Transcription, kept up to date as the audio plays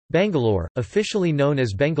Bangalore, officially known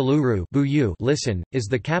as Bengaluru listen, is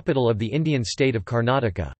the capital of the Indian state of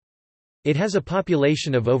Karnataka. It has a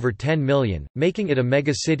population of over 10 million, making it a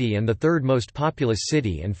mega-city and the third most populous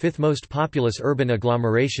city and fifth most populous urban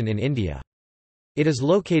agglomeration in India. It is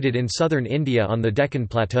located in southern India on the Deccan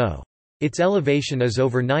Plateau. Its elevation is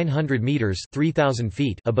over 900 metres (3,000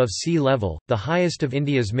 feet) above sea level, the highest of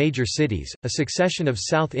India's major cities. A succession of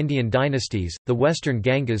South Indian dynasties, the Western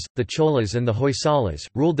Gangas, the Cholas and the Hoysalas,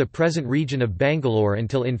 ruled the present region of Bangalore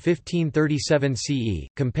until in 1537 CE.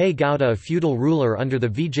 Kempe Gowda, a feudal ruler under the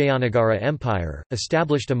Vijayanagara Empire,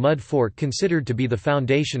 established a mud fort considered to be the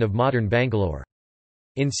foundation of modern Bangalore.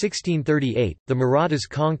 In 1638, the Marathas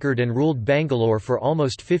conquered and ruled Bangalore for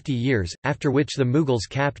almost 50 years, after which the Mughals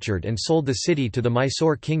captured and sold the city to the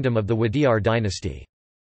Mysore kingdom of the Wadiyar dynasty.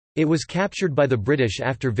 It was captured by the British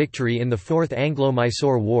after victory in the Fourth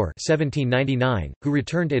Anglo-Mysore War 1799, who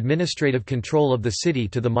returned administrative control of the city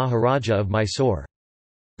to the Maharaja of Mysore.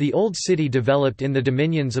 The old city developed in the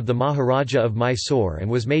dominions of the Maharaja of Mysore and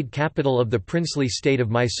was made capital of the princely state of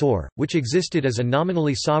Mysore, which existed as a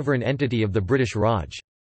nominally sovereign entity of the British Raj.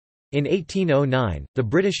 In 1809, the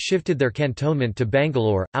British shifted their cantonment to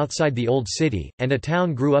Bangalore, outside the old city, and a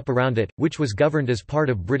town grew up around it, which was governed as part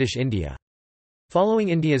of British India. Following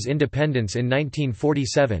India's independence in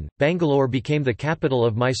 1947, Bangalore became the capital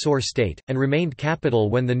of Mysore state, and remained capital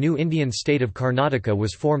when the new Indian state of Karnataka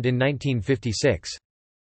was formed in 1956.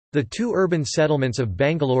 The two urban settlements of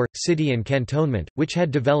Bangalore, city and cantonment, which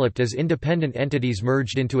had developed as independent entities,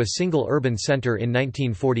 merged into a single urban centre in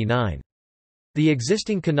 1949. The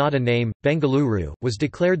existing Kannada name, Bengaluru, was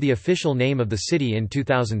declared the official name of the city in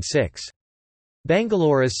 2006.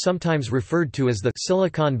 Bangalore is sometimes referred to as the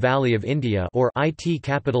Silicon Valley of India or IT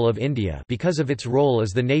capital of India because of its role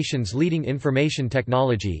as the nation's leading information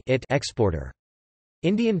technology exporter.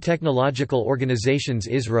 Indian technological organizations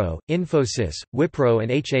ISRO, Infosys, Wipro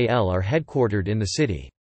and HAL are headquartered in the city.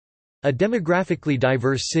 A demographically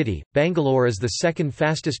diverse city, Bangalore is the second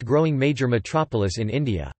fastest growing major metropolis in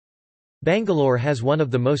India. Bangalore has one of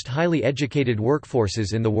the most highly educated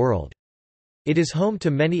workforces in the world. It is home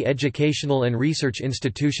to many educational and research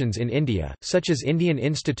institutions in India, such as Indian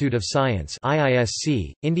Institute of Science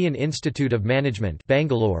 (IISc), Indian Institute of Management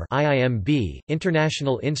Bangalore (IIMB),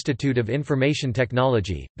 International Institute of Information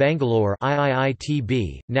Technology, Bangalore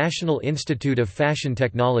 (IIITB), National Institute of Fashion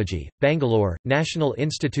Technology, Bangalore, National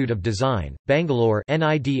Institute of Design, Bangalore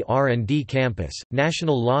NID R&D Campus,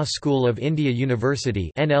 National Law School of India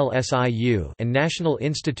University (NLSIU), and National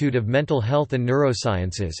Institute of Mental Health and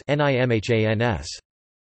Neurosciences (NIMHAN).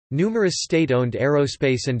 Numerous state-owned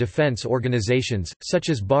aerospace and defense organizations, such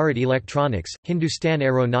as Bharat Electronics, Hindustan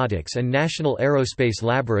Aeronautics and National Aerospace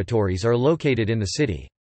Laboratories are located in the city.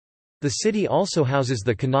 The city also houses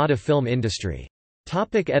the Kannada film industry.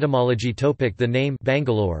 Etymology. The name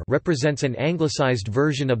Bangalore represents an anglicized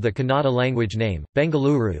version of the Kannada language name,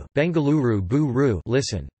 Bengaluru, Bengaluru bu-ru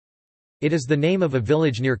listen. It is the name of a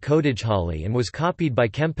village near Kodijhalli and was copied by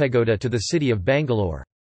Kempegowda to the city of Bangalore.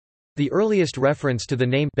 The earliest reference to the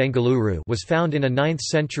name Bengaluru was found in a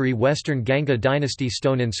 9th-century Western Ganga dynasty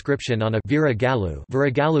stone inscription on a Viragalu,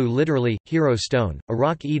 literally, hero stone, a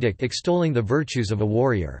rock edict extolling the virtues of a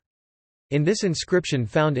warrior. In this inscription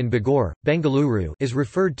found in Bigor, Bengaluru is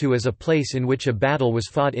referred to as a place in which a battle was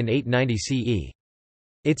fought in 890 CE.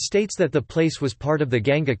 It states that the place was part of the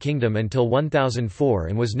Ganga kingdom until 1004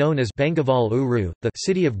 and was known as Bengaval Uru, the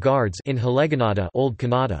city of guards in Haleganada, Old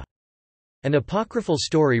Kannada. An apocryphal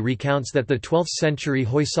story recounts that the 12th-century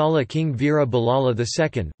Hoysala king Veera Ballala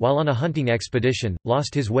II, while on a hunting expedition,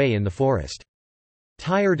 lost his way in the forest.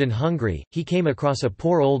 Tired and hungry, he came across a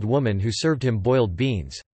poor old woman who served him boiled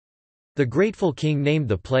beans. The grateful king named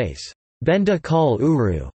the place, Benda Kal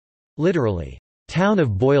Uru, literally, town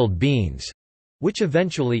of boiled beans, which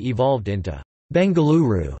eventually evolved into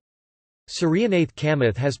Bengaluru. Suryanath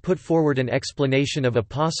Kamath has put forward an explanation of a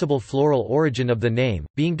possible floral origin of the name,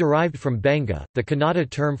 being derived from Benga, the Kannada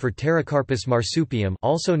term for Pterocarpus marsupium,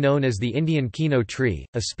 also known as the Indian kino tree,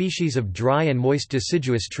 a species of dry and moist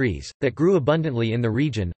deciduous trees that grew abundantly in the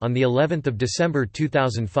region. On the 11th of December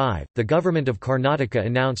 2005, the government of Karnataka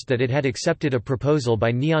announced that it had accepted a proposal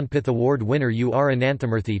by Jnanpith Award winner U.R.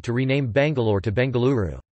 Ananthamurthy to rename Bangalore to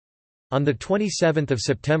Bengaluru. On 27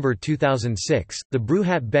 September 2006, the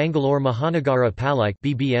Bruhat Bangalore Mahanagara Palike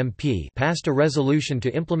 (BBMP) passed a resolution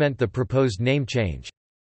to implement the proposed name change.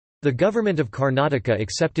 The government of Karnataka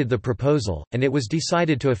accepted the proposal, and it was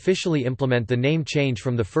decided to officially implement the name change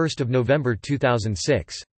from 1 November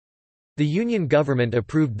 2006. The Union government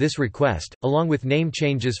approved this request, along with name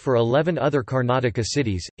changes for 11 other Karnataka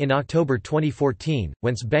cities, in October 2014,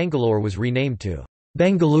 whence Bangalore was renamed to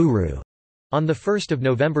Bengaluru on 1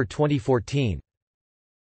 November 2014.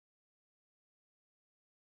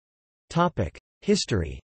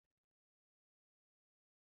 History.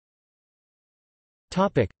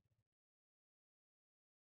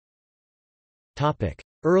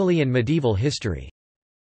 Early and medieval history.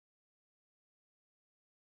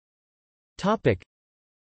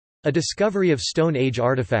 A discovery of Stone Age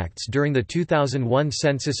artifacts during the 2001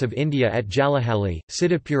 census of India at Jalahalli,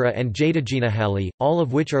 Siddhapura and Jadajinahalli, all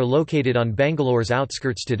of which are located on Bangalore's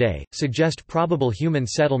outskirts today, suggest probable human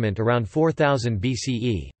settlement around 4000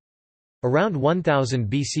 BCE. Around 1000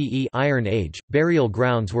 BCE Iron Age, burial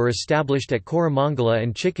grounds were established at Koramangala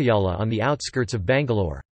and Chikkayala on the outskirts of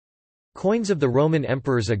Bangalore. Coins of the Roman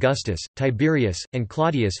emperors Augustus, Tiberius, and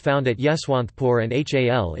Claudius found at Yeshwanthpur and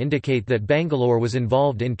Hal indicate that Bangalore was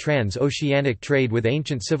involved in trans-oceanic trade with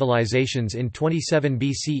ancient civilizations in 27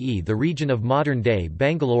 BCE. The region of modern-day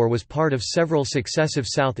Bangalore was part of several successive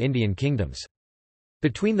South Indian kingdoms.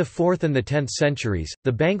 Between the 4th and the 10th centuries,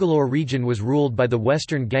 the Bangalore region was ruled by the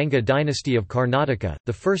Western Ganga dynasty of Karnataka,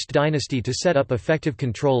 the first dynasty to set up effective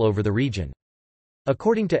control over the region.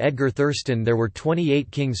 According to Edgar Thurston, there were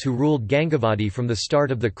 28 kings who ruled Gangavadi from the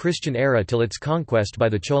start of the Christian era till its conquest by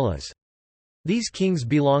the Cholas. These kings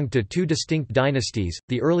belonged to two distinct dynasties,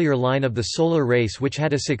 the earlier line of the Solar race which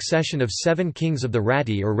had a succession of 7 kings of the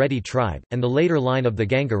Rati or Reddy tribe, and the later line of the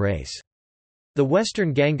Ganga race. The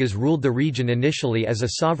Western Gangas ruled the region initially as a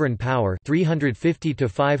sovereign power 350 to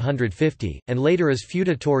 550, and later as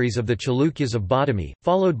feudatories of the Chalukyas of Badami,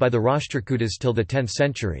 followed by the Rashtrakutas till the 10th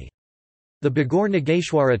century. The Bagor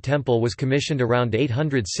Nageshwara temple was commissioned around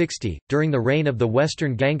 860, during the reign of the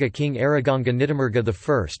Western Ganga king Araganga Nitimarga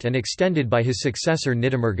I and extended by his successor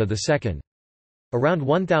Nitimarga II. Around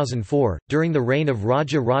 1004, during the reign of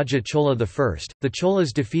Raja Chola I, the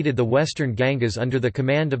Cholas defeated the Western Gangas under the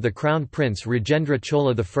command of the Crown Prince Rajendra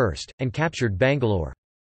Chola I, and captured Bangalore.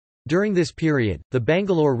 During this period, the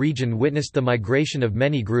Bangalore region witnessed the migration of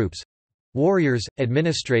many groups: warriors,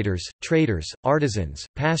 administrators, traders, artisans,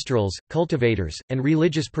 pastorals, cultivators, and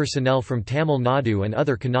religious personnel from Tamil Nadu and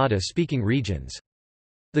other Kannada-speaking regions.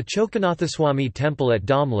 The Chokanathaswamy temple at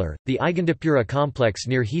Damlar, the Igandapura complex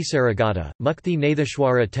near Hisaragada, Mukti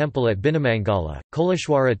Natheshwara temple at Binamangala,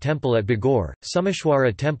 Koleshwara temple at Bagor,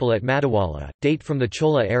 Sumeshwara temple at Madiwala, date from the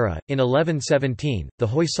Chola era. In 1117, the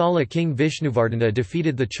Hoysala king Vishnuvardhana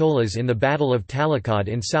defeated the Cholas in the Battle of Talakad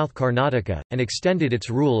in South Karnataka, and extended its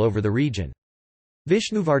rule over the region.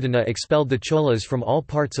 Vishnuvardhana expelled the Cholas from all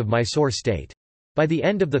parts of Mysore state. By the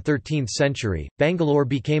end of the 13th century, Bangalore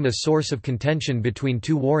became a source of contention between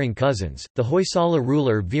two warring cousins, the Hoysala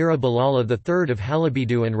ruler Veera Ballala III of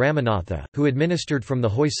Halabidu and Ramanatha, who administered from the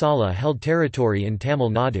Hoysala-held territory in Tamil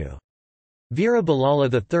Nadu. Veera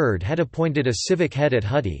Ballala III had appointed a civic head at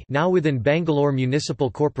Huddy, now within Bangalore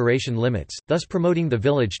Municipal Corporation limits, thus promoting the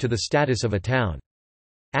village to the status of a town.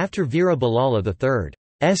 After Veera Ballala III's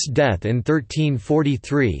death in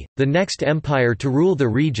 1343, the next empire to rule the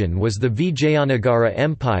region was the Vijayanagara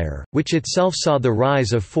Empire, which itself saw the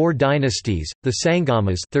rise of 4 dynasties: the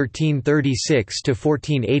Sangamas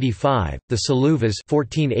 (1336–1485), the Saluvas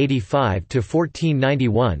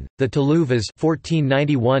 (1485–1491), the Tuluvas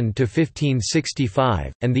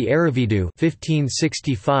 (1491–1565), and the Aravidu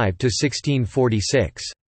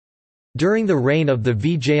 (1565–1646). During the reign of the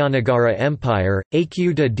Vijayanagara Empire,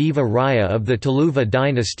 Achyuta Deva Raya of the Tuluva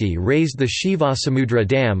dynasty raised the Shivasamudra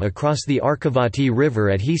Dam across the Arkavati River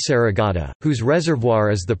at Hisaragada, whose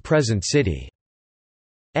reservoir is the present city's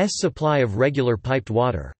supply of regular piped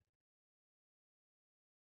water.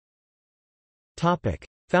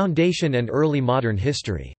 Foundation and early modern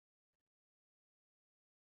history.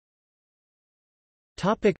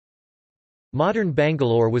 Modern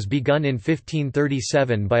Bangalore was begun in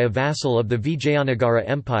 1537 by a vassal of the Vijayanagara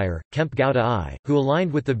Empire, Kemp Gowda I, who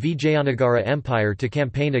aligned with the Vijayanagara Empire to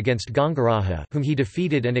campaign against Gangaraja, whom he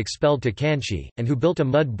defeated and expelled to Kanchi, and who built a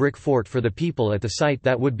mud brick fort for the people at the site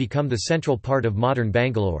that would become the central part of modern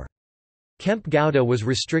Bangalore. Kemp Gowda was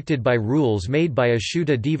restricted by rules made by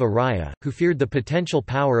Achyuta Deva Raya, who feared the potential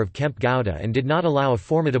power of Kemp Gowda and did not allow a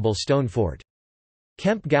formidable stone fort.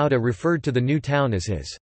 Kemp Gowda referred to the new town as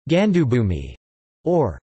his Gandubhumi,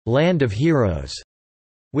 or Land of Heroes.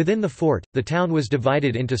 Within the fort, the town was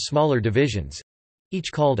divided into smaller divisions,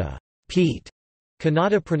 each called a Peet,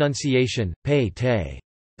 Kannada pronunciation, Pay Te.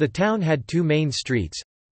 The town had 2 main streets: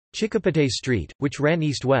 Chikkapete Street, which ran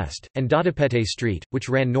east-west, and Dadapete Street, which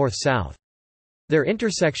ran north-south. Their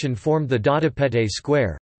intersection formed the Dadapete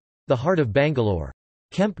Square, the heart of Bangalore.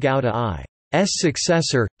 Kemp Gowda I's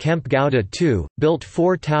successor, Kemp Gowda II, built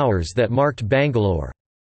 4 towers that marked Bangalore's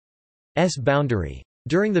boundary.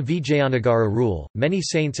 During the Vijayanagara rule, many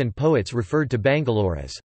saints and poets referred to Bangalore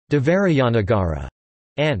as Devarayanagara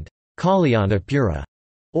and Kalyanapura,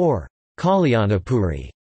 or Kalyanapuri,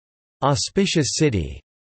 auspicious city.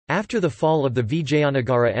 After the fall of the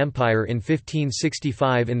Vijayanagara Empire in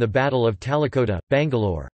 1565 in the Battle of Talikota,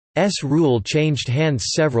 Bangalore's rule changed hands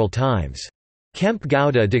several times. Kemp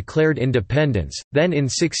Gowda declared independence, then in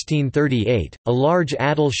 1638, a large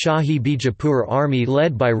Adil Shahi Bijapur army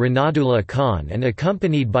led by Ranadullah Khan and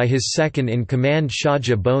accompanied by his second-in-command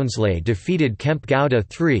Shahja Bhonsle defeated Kemp Gowda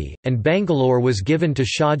III, and Bangalore was given to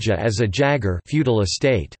Shahja as a Jagar feudal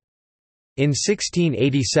estate. In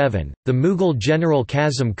 1687, the Mughal general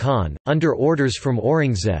Kazim Khan, under orders from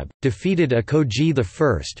Aurangzeb, defeated Akhoji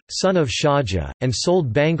I, son of Shahja, and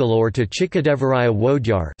sold Bangalore to Chikkadevaraya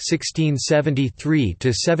Wodeyar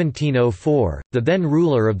 (1673–1704), the then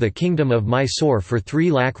ruler of the Kingdom of Mysore, for 3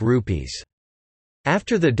 lakh rupees.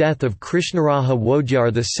 After the death of Krishnaraja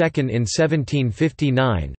Wodeyar II in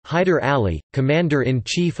 1759, Hyder Ali,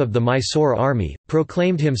 commander-in-chief of the Mysore army,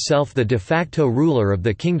 proclaimed himself the de facto ruler of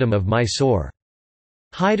the Kingdom of Mysore.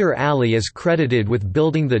 Hyder Ali is credited with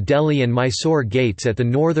building the Delhi and Mysore gates at the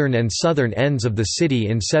northern and southern ends of the city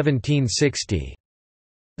in 1760.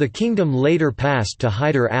 The kingdom later passed to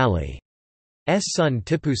Hyder Ali's son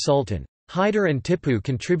Tipu Sultan. Hyder and Tipu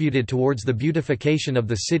contributed towards the beautification of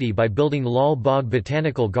the city by building Lal Bagh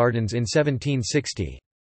Botanical Gardens in 1760.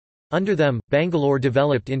 Under them, Bangalore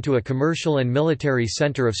developed into a commercial and military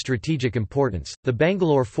centre of strategic importance. The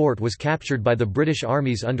Bangalore fort was captured by the British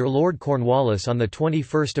armies under Lord Cornwallis on 21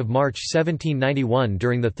 March 1791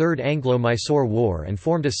 during the Third Anglo-Mysore War and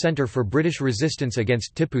formed a centre for British resistance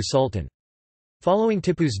against Tipu Sultan. Following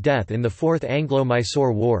Tipu's death in the Fourth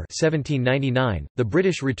Anglo-Mysore War 1799, the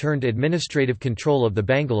British returned administrative control of the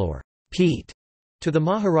Bangalore Peat to the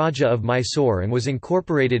Maharaja of Mysore and was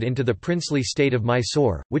incorporated into the princely state of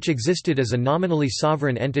Mysore, which existed as a nominally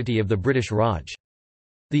sovereign entity of the British Raj.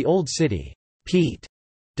 The Old City Peat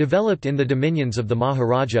developed in the dominions of the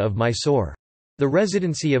Maharaja of Mysore. The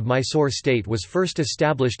residency of Mysore state was first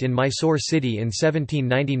established in Mysore city in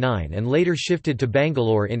 1799 and later shifted to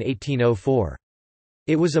Bangalore in 1804.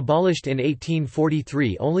 It was abolished in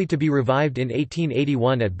 1843 only to be revived in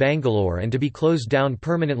 1881 at Bangalore and to be closed down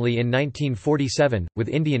permanently in 1947, with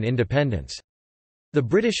Indian independence. The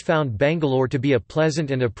British found Bangalore to be a pleasant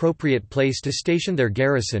and appropriate place to station their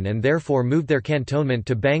garrison and therefore moved their cantonment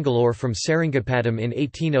to Bangalore from Seringapatam in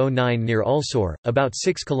 1809 near Ulsur, about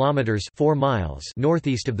 6 kilometres 4 miles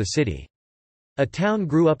northeast of the city. A town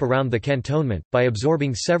grew up around the cantonment, by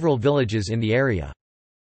absorbing several villages in the area.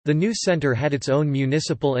 The new centre had its own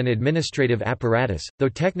municipal and administrative apparatus, though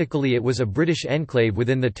technically it was a British enclave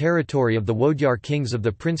within the territory of the Wodeyar kings of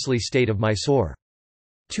the princely state of Mysore.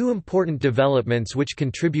 Two important developments which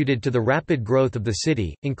contributed to the rapid growth of the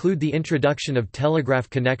city, include the introduction of telegraph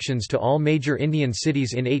connections to all major Indian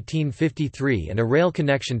cities in 1853 and a rail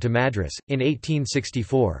connection to Madras, in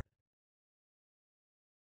 1864.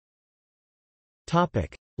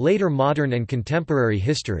 Later modern and contemporary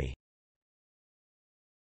history.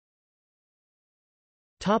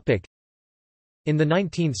 In the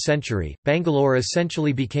 19th century, Bangalore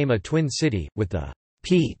essentially became a twin city, with the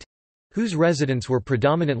Peat, whose residents were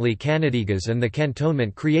predominantly Kannadigas, and the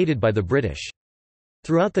cantonment created by the British.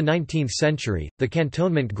 Throughout the 19th century, the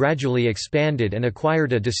cantonment gradually expanded and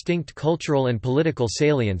acquired a distinct cultural and political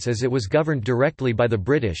salience as it was governed directly by the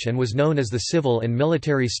British and was known as the civil and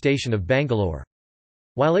military station of Bangalore.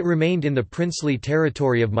 While it remained in the princely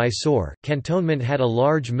territory of Mysore, cantonment had a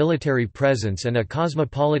large military presence and a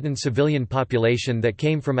cosmopolitan civilian population that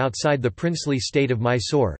came from outside the princely state of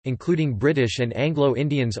Mysore, including British and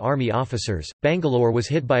Anglo-Indians army officers. Bangalore was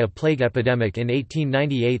hit by a plague epidemic in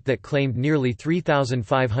 1898 that claimed nearly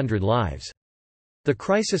 3,500 lives. The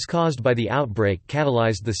crisis caused by the outbreak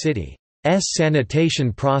catalyzed the city's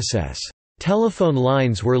sanitation process. Telephone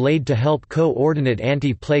lines were laid to help coordinate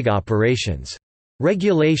anti-plague operations.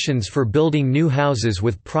 Regulations for building new houses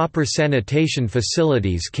with proper sanitation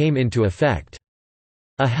facilities came into effect.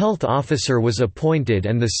 A health officer was appointed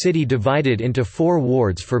and the city divided into 4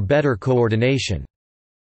 wards for better coordination.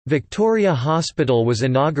 Victoria Hospital was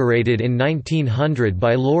inaugurated in 1900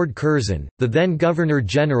 by Lord Curzon, the then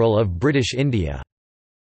Governor-General of British India.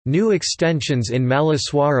 New extensions in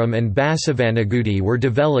Malleswaram and Basavanagudi were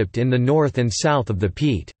developed in the north and south of the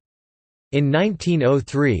Peat. In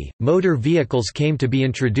 1903, motor vehicles came to be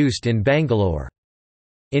introduced in Bangalore.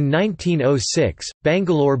 In 1906,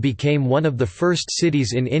 Bangalore became one of the first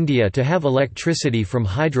cities in India to have electricity from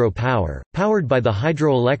hydro power, powered by the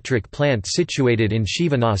hydroelectric plant situated in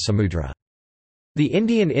Shivanasamudra. The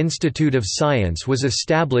Indian Institute of Science was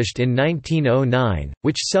established in 1909,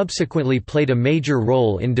 which subsequently played a major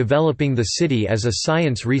role in developing the city as a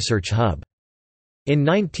science research hub. In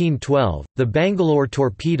 1912, the Bangalore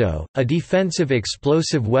torpedo, a defensive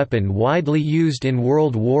explosive weapon widely used in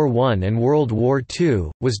World War I and World War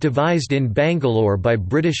II, was devised in Bangalore by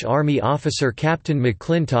British Army officer Captain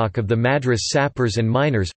McClintock of the Madras Sappers and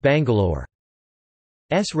Miners. Bangalore's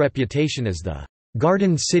reputation as the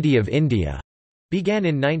Garden City of India began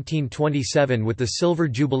in 1927 with the Silver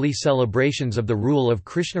Jubilee celebrations of the rule of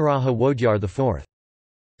Krishnaraja Wodeyar IV.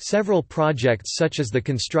 Several projects such as the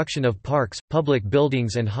construction of parks, public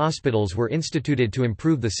buildings and hospitals were instituted to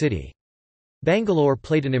improve the city. Bangalore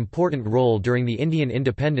played an important role during the Indian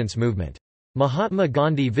independence movement. Mahatma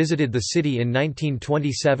Gandhi visited the city in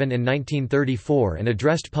 1927 and 1934 and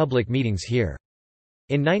addressed public meetings here.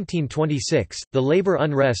 In 1926, the labor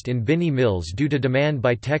unrest in Binni mills due to demand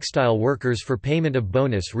by textile workers for payment of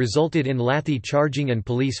bonus resulted in lathi charging and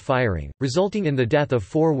police firing, resulting in the death of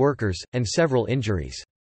 4 workers, and several injuries.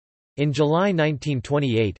 In July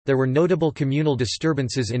 1928, there were notable communal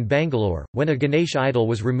disturbances in Bangalore, when a Ganesh idol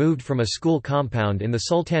was removed from a school compound in the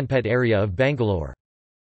Sultanpet area of Bangalore.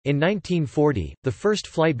 In 1940, the first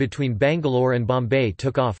flight between Bangalore and Bombay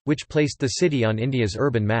took off, which placed the city on India's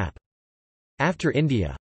urban map. After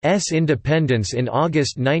India's independence in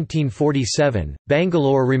August 1947,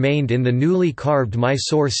 Bangalore remained in the newly carved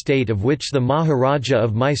Mysore state, of which the Maharaja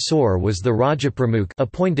of Mysore was the Rajapramukh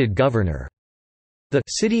appointed governor. The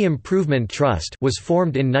City Improvement Trust was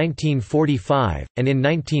formed in 1945, and in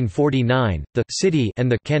 1949, the city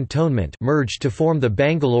and the cantonment merged to form the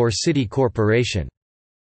Bangalore City Corporation.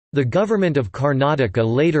 The government of Karnataka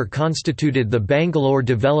later constituted the Bangalore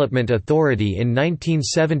Development Authority in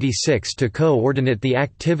 1976 to coordinate the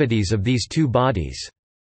activities of these two bodies.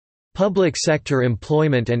 Public sector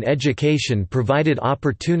employment and education provided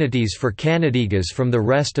opportunities for Kannadigas from the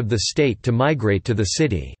rest of the state to migrate to the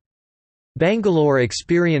city. Bangalore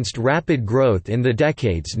experienced rapid growth in the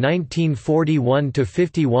decades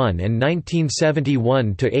 1941–51 and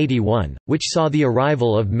 1971–81, which saw the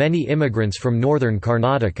arrival of many immigrants from northern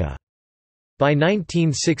Karnataka. By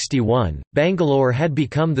 1961, Bangalore had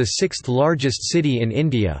become the 6th largest city in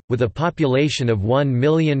India, with a population of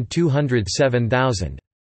 1,207,000.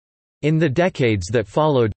 In the decades that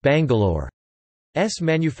followed, Bangalore's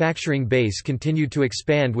manufacturing base continued to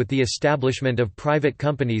expand with the establishment of private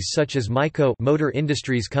companies such as Myco Motor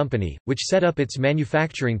Industries Company, which set up its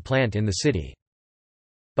manufacturing plant in the city.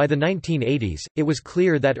 By the 1980s, it was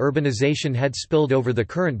clear that urbanization had spilled over the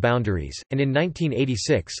current boundaries, and in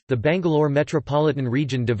 1986, the Bangalore Metropolitan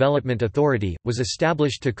Region Development Authority was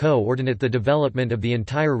established to coordinate the development of the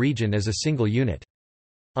entire region as a single unit.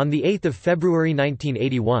 On 8 February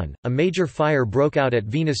 1981, a major fire broke out at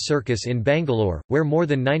Venus Circus in Bangalore, where more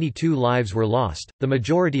than 92 lives were lost, the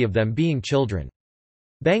majority of them being children.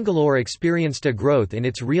 Bangalore experienced a growth in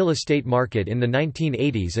its real estate market in the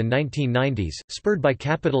 1980s and 1990s, spurred by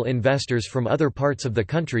capital investors from other parts of the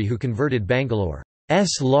country who converted Bangalore's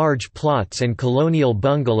large plots and colonial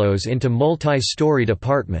bungalows into multi-storied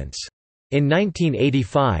apartments. In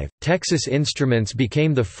 1985, Texas Instruments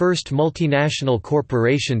became the first multinational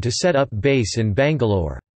corporation to set up base in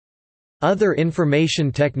Bangalore. Other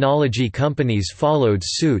information technology companies followed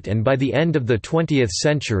suit, and by the end of the 20th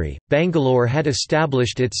century, Bangalore had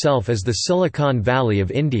established itself as the Silicon Valley of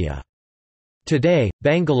India. Today,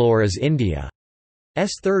 Bangalore is India's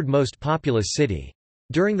third most populous city.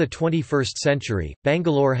 During the 21st century,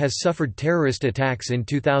 Bangalore has suffered terrorist attacks in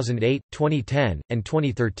 2008, 2010, and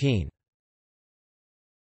 2013.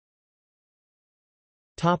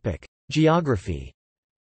 Geography.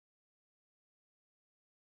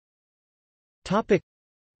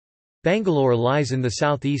 Bangalore lies in the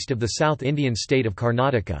southeast of the South Indian state of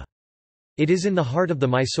Karnataka. It is in the heart of the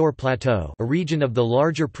Mysore Plateau, a region of the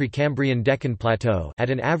larger Precambrian Deccan Plateau,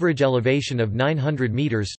 at an average elevation of 900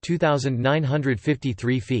 meters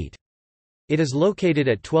 (2,953 feet). It is located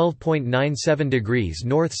at 12.97 degrees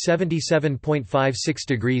north, 77.56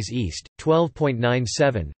 degrees east,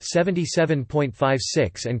 12.97,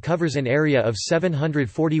 77.56, and covers an area of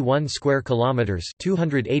 741 square kilometers,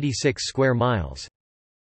 286 square miles.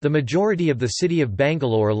 The majority of the city of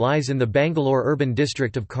Bangalore lies in the Bangalore urban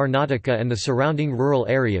district of Karnataka, and the surrounding rural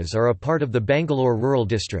areas are a part of the Bangalore Rural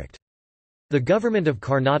District. The government of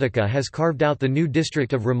Karnataka has carved out the new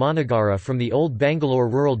district of Ramanagara from the old Bangalore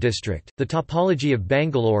Rural District. The topology of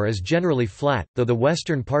Bangalore is generally flat, though the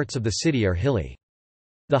western parts of the city are hilly.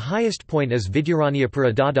 The highest point is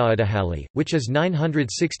Vidyaranyapura Dadaadahalli, which is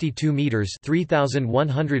 962 meters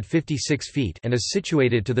 (3,156 feet) and is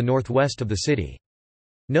situated to the northwest of the city.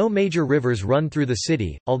 No major rivers run through the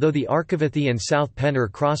city, although the Arkavathi and South Penner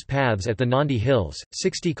cross paths at the Nandi Hills,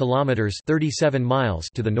 60 kilometers (37 miles)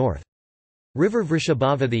 to the north. River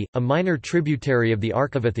Vrishabhavathi, a minor tributary of the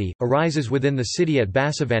Arkavathi, arises within the city at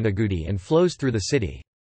Basavanagudi and flows through the city.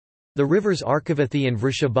 The rivers Arkavathi and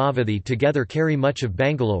Vrishabhavathi together carry much of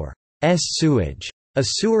Bangalore's sewage. A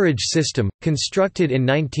sewerage system, constructed in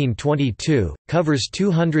 1922, covers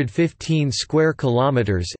 215 square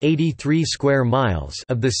kilometers (83 square miles)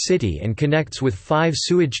 of the city and connects with 5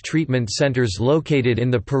 sewage treatment centers located in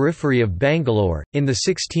the periphery of Bangalore. In the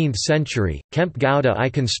 16th century, Kempe Gowda I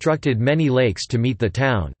constructed many lakes to meet the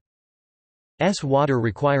town's water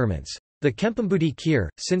requirements. The Kempambudi Kir,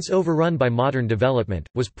 since overrun by modern development,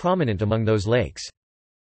 was prominent among those lakes.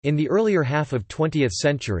 In the earlier half of 20th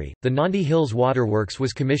century, the Nandi Hills Waterworks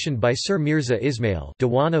was commissioned by Sir Mirza Ismail,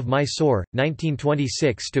 Diwan of Mysore,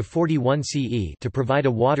 1926–41 CE, to provide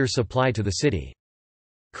a water supply to the city.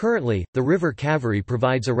 Currently, the river Kaveri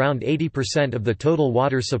provides around 80% of the total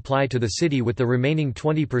water supply to the city, with the remaining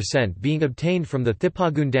 20% being obtained from the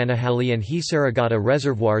Thipagundanahalli and Hisaraghatta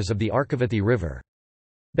reservoirs of the Arkavathi River.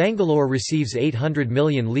 Bangalore receives 800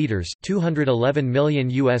 million litres (211 million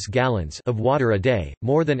US gallons) of water a day,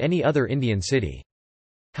 more than any other Indian city.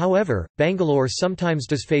 However, Bangalore sometimes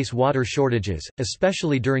does face water shortages,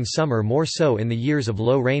 especially during summer, more so in the years of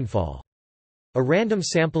low rainfall. A random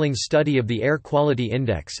sampling study of the Air Quality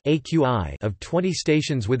Index (AQI) of 20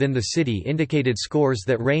 stations within the city indicated scores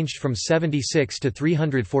that ranged from 76 to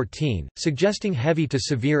 314, suggesting heavy to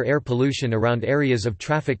severe air pollution around areas of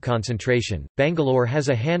traffic concentration. Bangalore has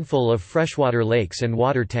a handful of freshwater lakes and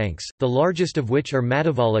water tanks, the largest of which are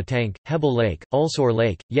Madhavala Tank, Hebel Lake, Ulsore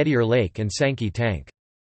Lake, Yedier Lake, and Sankey Tank.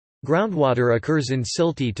 Groundwater occurs in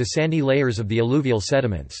silty to sandy layers of the alluvial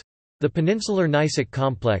sediments. The Peninsular Gneissic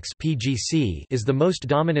Complex (PGC) is the most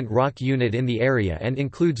dominant rock unit in the area and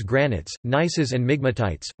includes granites, gneisses and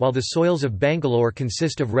migmatites, while the soils of Bangalore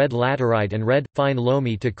consist of red laterite and red, fine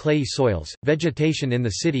loamy to clayey soils. Vegetation in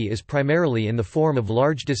the city is primarily in the form of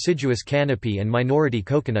large deciduous canopy and minority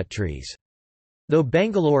coconut trees. Though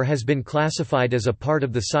Bangalore has been classified as a part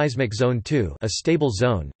of the seismic zone 2, a stable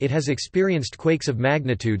zone, it has experienced quakes of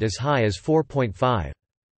magnitude as high as 4.5.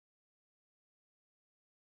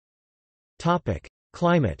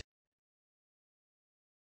 Climate.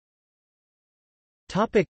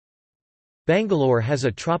 Bangalore has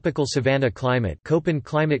a tropical savanna climate, Köppen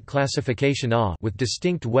climate classification A, with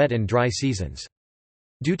distinct wet and dry seasons.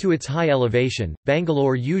 Due to its high elevation,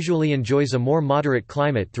 Bangalore usually enjoys a more moderate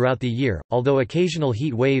climate throughout the year, although occasional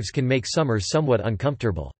heat waves can make summer somewhat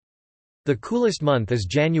uncomfortable. The coolest month is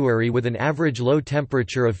January with an average low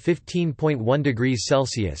temperature of 15.1 degrees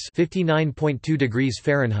Celsius (59.2 degrees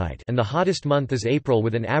Fahrenheit), and the hottest month is April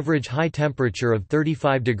with an average high temperature of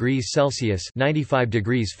 35 degrees Celsius (95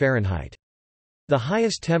 degrees Fahrenheit). The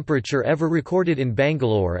highest temperature ever recorded in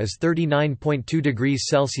Bangalore is 39.2 degrees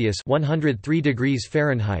Celsius (103 degrees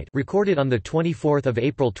Fahrenheit) recorded on 24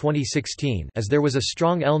 April 2016. As there was a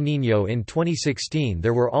strong El Niño in 2016,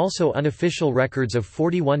 there were also unofficial records of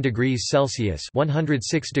 41 degrees Celsius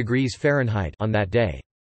 (106 degrees Fahrenheit) on that day.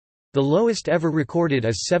 The lowest ever recorded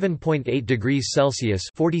is 7.8 degrees Celsius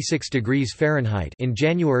 (46 degrees Fahrenheit) in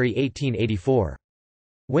January 1884.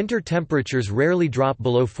 Winter temperatures rarely drop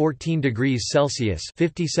below 14 degrees Celsius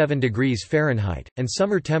 (57 degrees Fahrenheit), and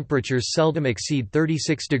summer temperatures seldom exceed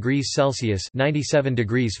 36 degrees Celsius (97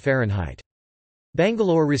 degrees Fahrenheit).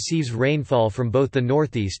 Bangalore receives rainfall from both the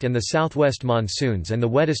northeast and the southwest monsoons, and the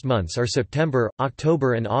wettest months are September,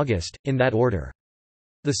 October and August, in that order.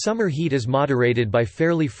 The summer heat is moderated by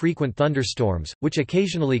fairly frequent thunderstorms, which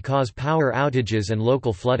occasionally cause power outages and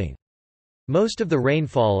local flooding. Most of the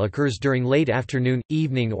rainfall occurs during late afternoon,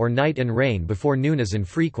 evening or night, and rain before noon is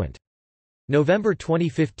infrequent. November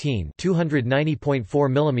 2015 290.4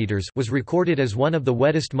 mm was recorded as one of the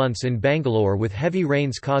wettest months in Bangalore, with heavy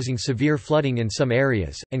rains causing severe flooding in some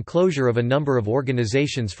areas, and closure of a number of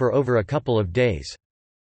organizations for over a couple of days.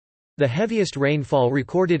 The heaviest rainfall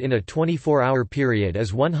recorded in a 24-hour period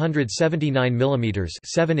is 179 mm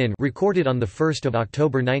 7 in recorded on 1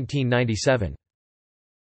 October 1997.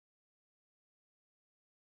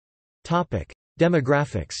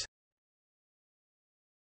 Demographics.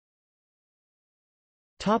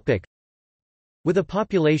 With a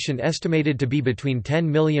population estimated to be between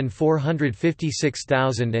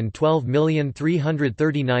 10,456,000 and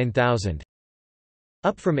 12,339,000,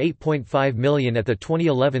 up from 8.5 million at the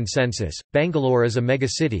 2011 census, Bangalore is a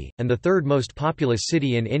megacity, and the third most populous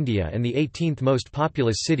city in India and the 18th most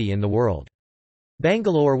populous city in the world.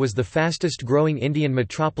 Bangalore was the fastest-growing Indian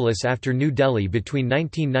metropolis after New Delhi between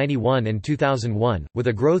 1991 and 2001, with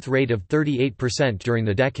a growth rate of 38% during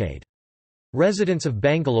the decade. Residents of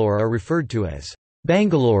Bangalore are referred to as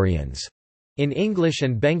Bangaloreans in English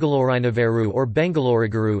and Bengalorinaveru or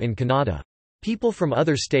Bengaloriguru in Kannada. People from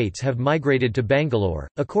other states have migrated to Bangalore.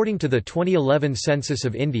 According to the 2011 census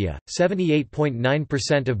of India,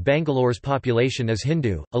 78.9% of Bangalore's population is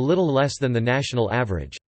Hindu, a little less than the national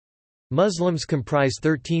average. Muslims comprise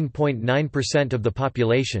 13.9% of the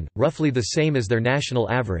population, roughly the same as their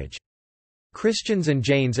national average. Christians and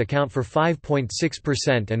Jains account for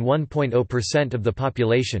 5.6% and 1.0% of the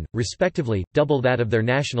population, respectively, double that of their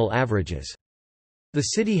national averages. The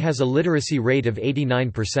city has a literacy rate of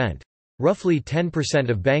 89%. Roughly 10%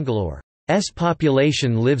 of Bangalore's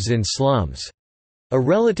population lives in slums. A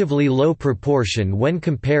relatively low proportion when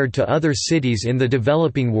compared to other cities in the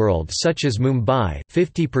developing world such as Mumbai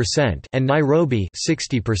 50% and Nairobi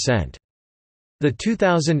 60%. The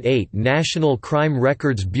 2008 National Crime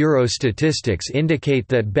Records Bureau statistics indicate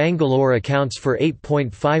that Bangalore accounts for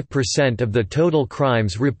 8.5% of the total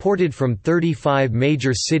crimes reported from 35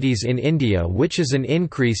 major cities in India, which is an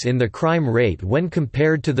increase in the crime rate when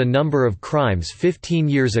compared to the number of crimes 15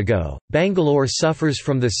 years ago. Bangalore suffers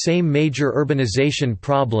from the same major urbanization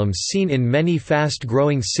problems seen in many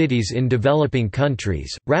fast-growing cities in developing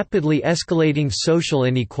countries: rapidly escalating social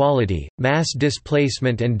inequality, mass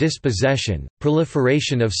displacement and dispossession,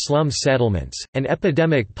 proliferation of slum settlements, an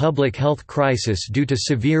epidemic public health crisis due to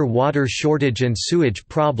severe water shortage and sewage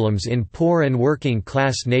problems in poor and working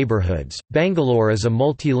class neighborhoods. Bangalore is a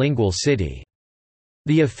multilingual city.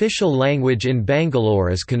 The official language in Bangalore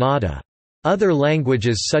is Kannada. Other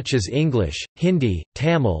languages such as English, Hindi,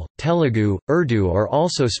 Tamil, Telugu, Urdu are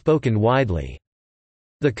also spoken widely.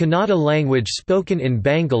 The Kannada language spoken in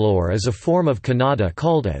Bangalore is a form of Kannada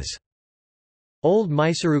called as Old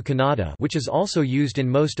Mysuru Kannada, which is also used in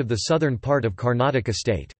most of the southern part of Karnataka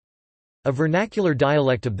state. A vernacular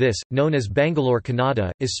dialect of this, known as Bangalore Kannada,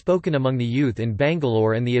 is spoken among the youth in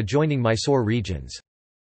Bangalore and the adjoining Mysore regions.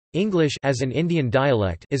 English, as an Indian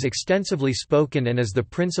dialect, is extensively spoken and is the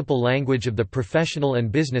principal language of the professional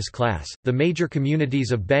and business class. The major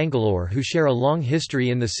communities of Bangalore who share a long history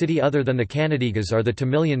in the city other than the Kannadigas are the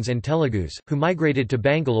Tamilians and Telugus, who migrated to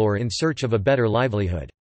Bangalore in search of a better livelihood.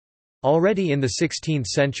 Already in the 16th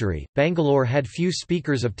century, Bangalore had few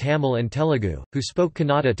speakers of Tamil and Telugu, who spoke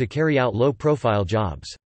Kannada to carry out low-profile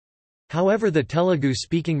jobs. However, the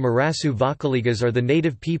Telugu-speaking Marasu Vakaligas are the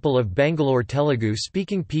native people of Bangalore.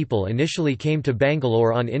 Telugu-speaking people initially came to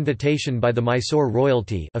Bangalore on invitation by the Mysore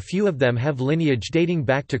royalty. A few of them have lineage dating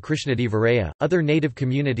back to Krishnadevaraya. Other native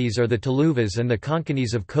communities are the Tuluvas and the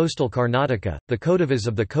Konkanis of coastal Karnataka, the Kodavas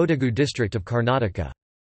of the Kodagu district of Karnataka.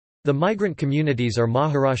 The migrant communities are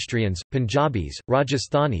Maharashtrians, Punjabis,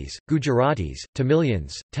 Rajasthanis, Gujaratis,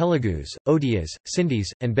 Tamilians, Telugus, Odias,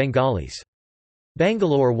 Sindhis, and Bengalis.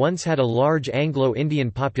 Bangalore once had a large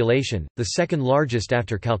Anglo-Indian population, the second largest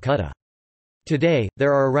after Calcutta. Today,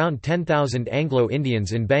 there are around 10,000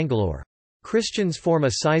 Anglo-Indians in Bangalore. Christians form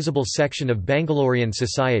a sizable section of Bangalorean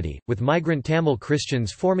society, with migrant Tamil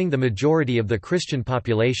Christians forming the majority of the Christian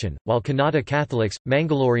population, while Kannada Catholics,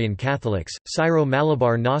 Mangalorean Catholics,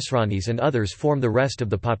 Syro-Malabar Nasranis and others form the rest of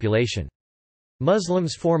the population.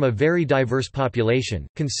 Muslims form a very diverse population,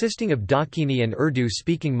 consisting of Dakini and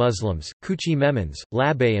Urdu-speaking Muslims, Kuchi Memons,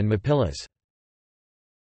 Labe and Mapilas.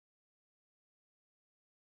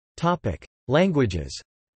 Languages.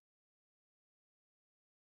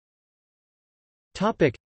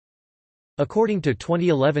 According to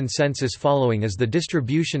 2011 census, following is the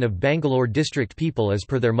distribution of Bangalore district people as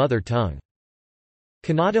per their mother tongue.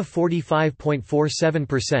 Kannada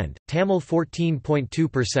 45.47%, Tamil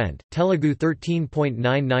 14.2%, Telugu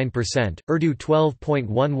 13.99%, Urdu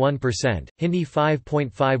 12.11%, Hindi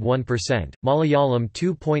 5.51%, Malayalam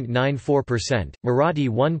 2.94%, Marathi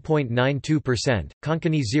 1.92%,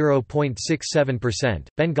 Konkani 0.67%,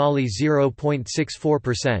 Bengali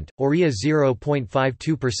 0.64%, Oriya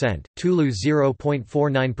 0.52%, Tulu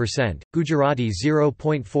 0.49%, Gujarati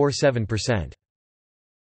 0.47%.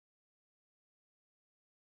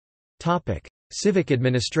 Civic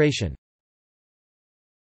administration.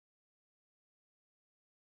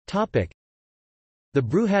 The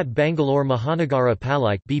Bruhat Bangalore Mahanagara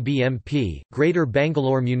Palike (BBMP), Greater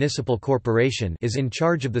Bangalore Municipal Corporation, is in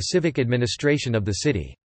charge of the civic administration of the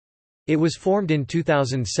city. It was formed in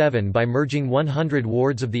 2007 by merging 100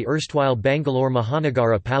 wards of the erstwhile Bangalore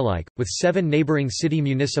Mahanagara Palike, with 7 neighbouring city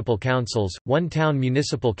municipal councils, 1 town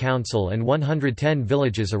municipal council and 110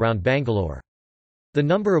 villages around Bangalore. The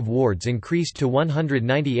number of wards increased to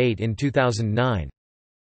 198 in 2009.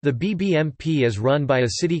 The BBMP is run by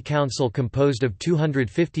a city council composed of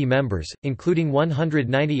 250 members, including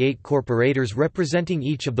 198 corporators representing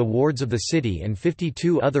each of the wards of the city and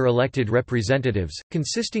 52 other elected representatives,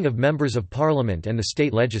 consisting of members of parliament and the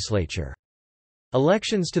state legislature.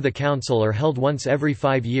 Elections to the council are held once every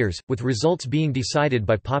 5 years, with results being decided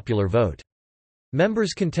by popular vote.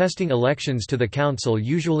 Members contesting elections to the council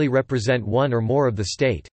usually represent one or more of the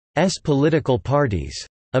state's political parties.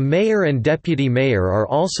 A mayor and deputy mayor are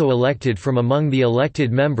also elected from among the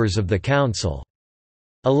elected members of the council.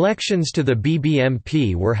 Elections to the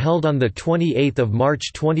BBMP were held on 28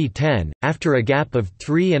 March 2010, after a gap of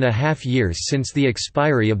 3.5 years since the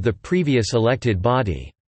expiry of the previous elected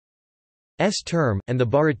body's term, and the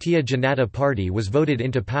Bharatiya Janata Party was voted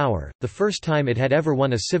into power, the first time it had ever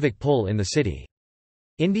won a civic poll in the city.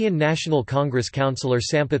 Indian National Congress councillor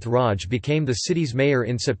Sampath Raj became the city's mayor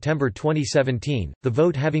in September 2017, the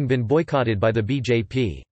vote having been boycotted by the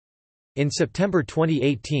BJP. In September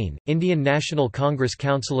 2018, Indian National Congress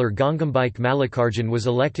councillor Gangambaik Mallikarjun was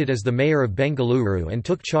elected as the mayor of Bengaluru and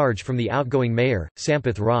took charge from the outgoing mayor,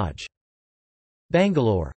 Sampath Raj.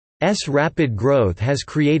 Bangalore's rapid growth has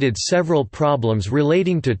created several problems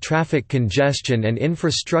relating to traffic congestion and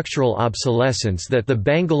infrastructural obsolescence that the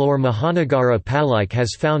Bangalore Mahanagara Palike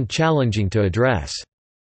has found challenging to address.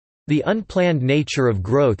 The unplanned nature of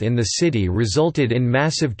growth in the city resulted in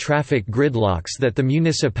massive traffic gridlocks that the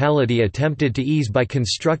municipality attempted to ease by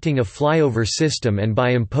constructing a flyover system and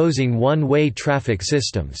by imposing one-way traffic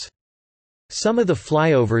systems. Some of the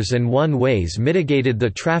flyovers and one-ways mitigated the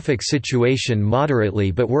traffic situation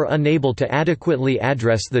moderately but were unable to adequately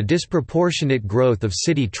address the disproportionate growth of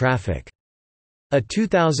city traffic. A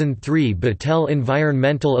 2003 Battelle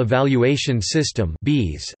Environmental Evaluation System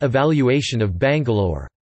evaluation of Bangalore's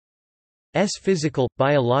physical,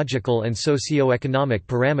 biological and socio-economic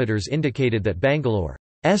parameters indicated that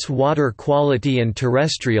Bangalore's water quality and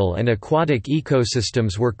terrestrial and aquatic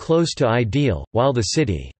ecosystems were close to ideal, while the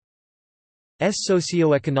city's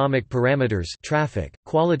socio-economic parameters traffic,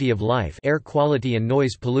 quality of life, air quality and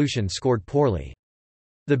noise pollution scored poorly.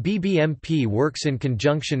 The BBMP works in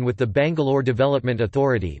conjunction with the Bangalore Development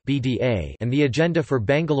Authority (BDA) and the Agenda for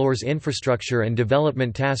Bangalore's Infrastructure and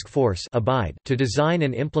Development Task Force (ABIDE) to design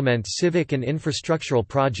and implement civic and infrastructural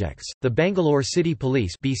projects. The Bangalore City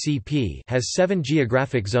Police (BCP) has 7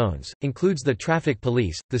 geographic zones, includes the Traffic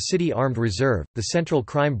Police, the City Armed Reserve, the Central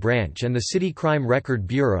Crime Branch and the City Crime Record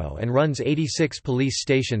Bureau, and runs 86 police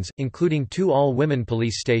stations, including 2 all-women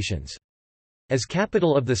police stations. As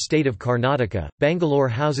capital of the state of Karnataka, Bangalore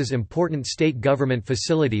houses important state government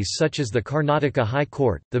facilities such as the Karnataka High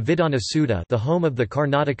Court, the Vidhana Soudha, the home of the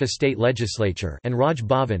Karnataka State Legislature, and Raj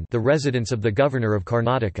Bhavan, the residence of the Governor of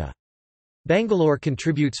Karnataka. Bangalore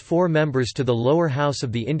contributes 4 members to the lower house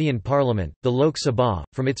of the Indian Parliament, the Lok Sabha,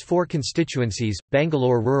 from its 4 constituencies,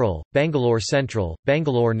 Bangalore Rural, Bangalore Central,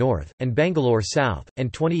 Bangalore North, and Bangalore South,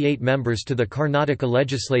 and 28 members to the Karnataka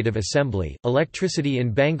Legislative Assembly. Electricity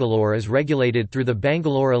in Bangalore is regulated through the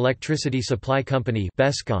Bangalore Electricity Supply Company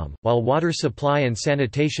 (BESCOM), while water supply and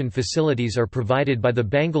sanitation facilities are provided by the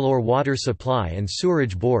Bangalore Water Supply and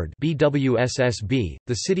Sewerage Board (BWSSB).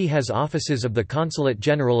 The city has offices of the Consulate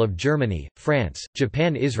General of Germany, France,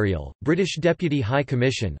 Japan, Israel, British Deputy High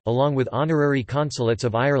Commission, along with honorary consulates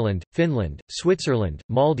of Ireland, Finland, Switzerland,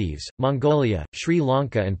 Maldives, Mongolia, Sri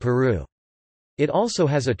Lanka and Peru. It also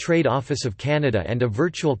has a trade office of Canada and a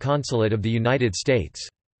virtual consulate of the United States.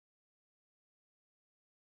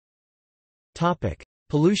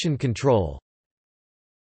 Pollution control.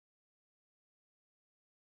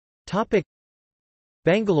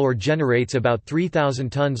 Bangalore generates about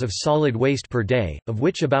 3,000 tons of solid waste per day, of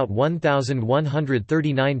which about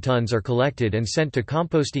 1,139 tons are collected and sent to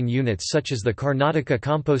composting units such as the Karnataka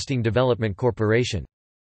Composting Development Corporation.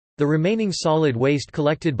 The remaining solid waste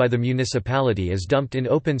collected by the municipality is dumped in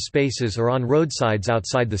open spaces or on roadsides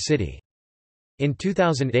outside the city. In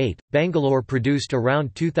 2008, Bangalore produced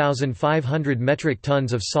around 2,500 metric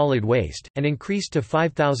tons of solid waste, and increased to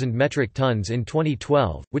 5,000 metric tons in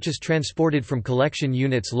 2012, which is transported from collection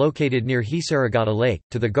units located near Hisaraghatta Lake,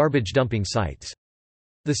 to the garbage dumping sites.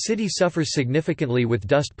 The city suffers significantly with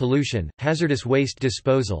dust pollution, hazardous waste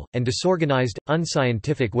disposal, and disorganized,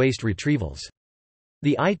 unscientific waste retrievals.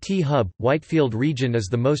 The IT hub, Whitefield region is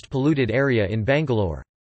the most polluted area in Bangalore.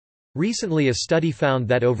 Recently a study found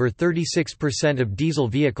that over 36% of diesel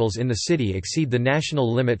vehicles in the city exceed the national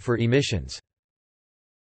limit for emissions.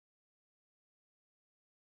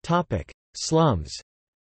 Slums.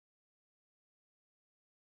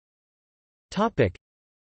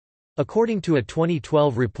 According to a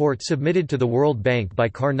 2012 report submitted to the World Bank by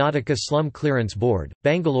Karnataka Slum Clearance Board,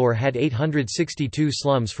 Bangalore had 862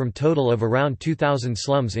 slums from total of around 2,000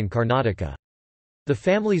 slums in Karnataka. The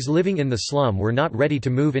families living in the slum were not ready to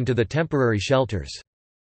move into the temporary shelters.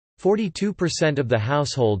 42% of the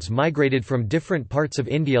households migrated from different parts of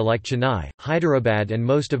India like Chennai, Hyderabad and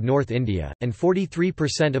most of North India, and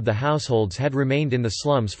 43% of the households had remained in the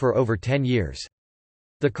slums for over 10 years.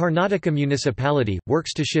 The Karnataka municipality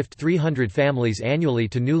works to shift 300 families annually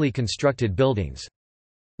to newly constructed buildings.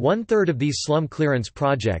 One-third of these slum clearance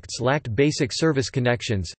projects lacked basic service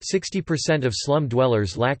connections, 60% of slum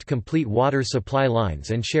dwellers lacked complete water supply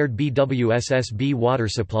lines and shared BWSSB water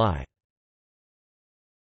supply.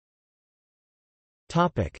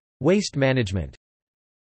 Waste management.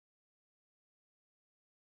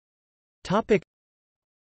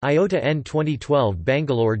 IOTA-N 2012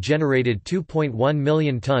 Bangalore generated 2.1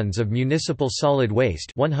 million tons of municipal solid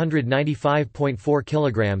waste 195.4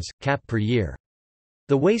 kilograms, cap per year.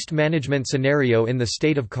 The waste management scenario in the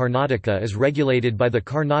state of Karnataka is regulated by the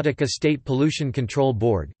Karnataka State Pollution Control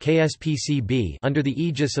Board (KSPCB) under the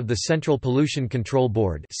aegis of the Central Pollution Control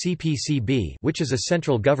Board (CPCB), which is a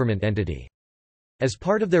central government entity. As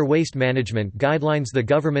part of their waste management guidelines, the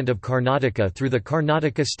Government of Karnataka through the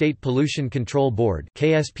Karnataka State Pollution Control Board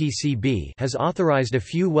 (KSPCB) has authorized a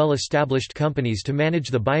few well-established companies to manage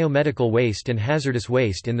the biomedical waste and hazardous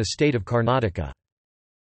waste in the state of Karnataka.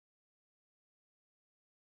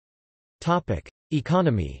 Topic: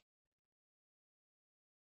 Economy.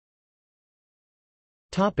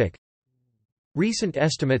 Topic: Recent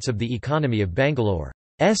estimates of the economy of Bangalore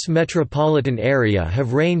metropolitan area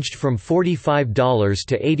have ranged from $45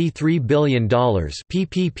 to $83 billion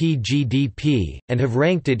PPP GDP, and have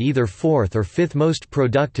ranked it either fourth or fifth most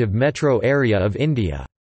productive metro area of India.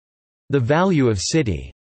 The value of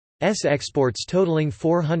city's exports totaling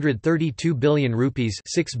 432 billion rupees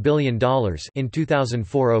 $6 billion in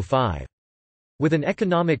 2004-05. With an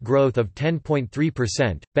economic growth of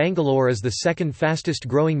 10.3%, Bangalore is the second fastest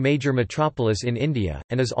growing major metropolis in India,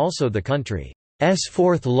 and is also the country's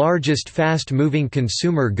fourth largest fast-moving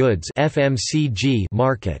consumer goods (FMCG)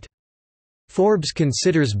 market. Forbes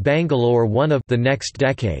considers Bangalore one of the next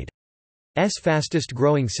decade's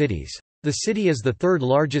fastest-growing cities. The city is the third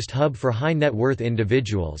largest hub for high-net-worth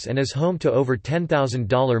individuals and is home to over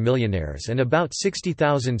 $10,000 millionaires and about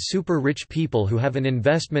 60,000 super-rich people who have an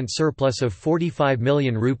investment surplus of 45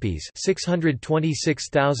 million rupees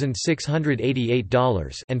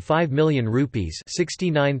 $626,688 and 5 million rupees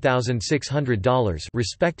 $69,600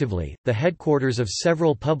 respectively. The headquarters of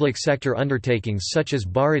several public sector undertakings such as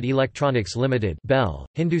Bharat Electronics Limited (BEL),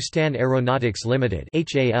 Hindustan Aeronautics Limited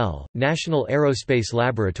 (HAL), National Aerospace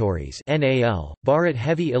Laboratories (NAL), Bharat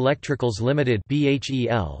Heavy Electricals Limited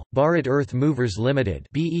 (BHEL), Bharat Earth Movers Limited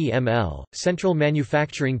 (BEML), Central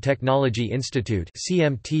Manufacturing Technology Institute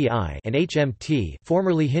 (CMTI), and HMT,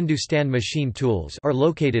 formerly Hindustan Machine Tools, are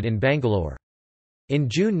located in Bangalore. In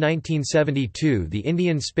June 1972, the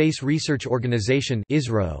Indian Space Research Organisation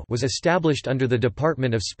 (ISRO) was established under the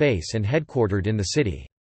Department of Space and headquartered in the city.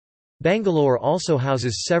 Bangalore also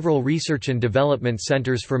houses several research and development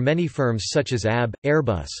centres for many firms such as AB,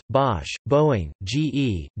 Airbus, Bosch, Boeing,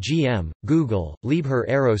 GE, GM, Google, Liebherr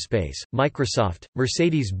Aerospace, Microsoft,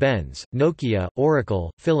 Mercedes-Benz, Nokia,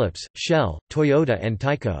 Oracle, Philips, Shell, Toyota and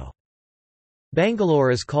Tyco. Bangalore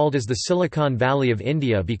is called as the Silicon Valley of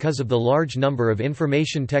India because of the large number of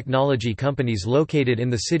information technology companies located in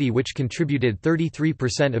the city, which contributed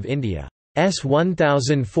 33% of India's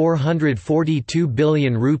 1,442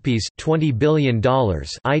 billion rupees $20 billion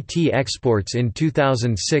IT exports in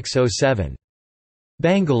 2006-07.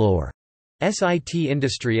 Bangalore's IT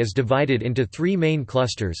industry is divided into three main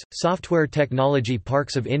clusters: Software Technology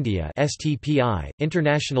Parks of India (STPI),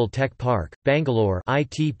 International Tech Park, Bangalore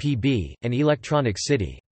 (ITPB), and Electronics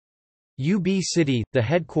City. UB City, the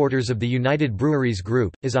headquarters of the United Breweries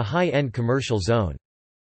Group, is a high-end commercial zone.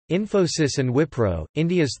 Infosys and Wipro,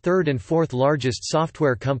 India's third and fourth largest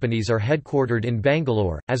software companies, are headquartered in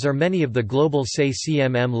Bangalore, as are many of the global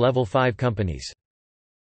CMM Level 5 companies.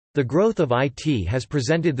 The growth of IT has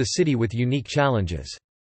presented the city with unique challenges.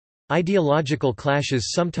 Ideological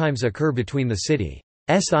clashes sometimes occur between the city's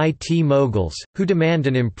IT moguls, who demand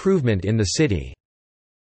an improvement in the city's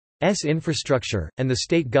infrastructure, and the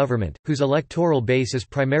state government, whose electoral base is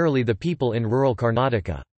primarily the people in rural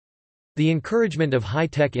Karnataka. The encouragement of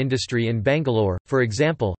high-tech industry in Bangalore, for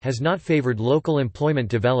example, has not favoured local employment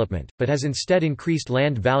development, but has instead increased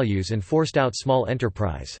land values and forced out small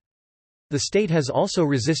enterprise. The state has also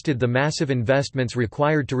resisted the massive investments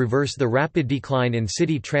required to reverse the rapid decline in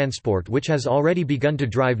city transport, which has already begun to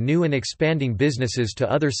drive new and expanding businesses to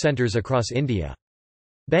other centres across India.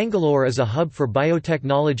 Bangalore is a hub for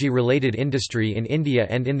biotechnology-related industry in India,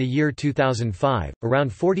 and in the year 2005, around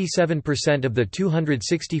 47% of the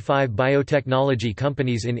 265 biotechnology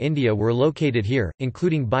companies in India were located here,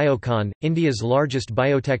 including Biocon, India's largest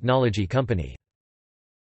biotechnology company.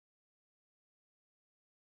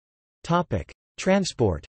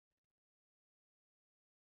 Transport.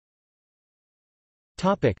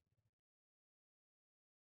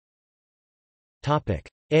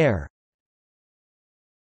 Air.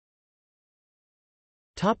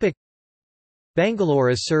 Bangalore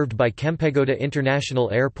is served by Kempegowda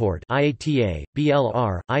International Airport (IATA,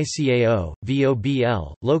 BLR, ICAO,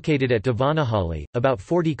 VOBL), located at Devanahalli, about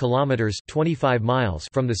 40 kilometers (25 miles)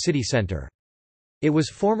 from the city centre. It was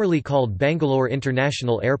formerly called Bangalore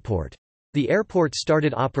International Airport. The airport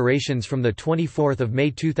started operations from 24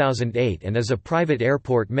 May 2008 and is a private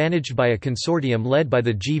airport managed by a consortium led by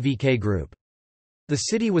the GVK Group. The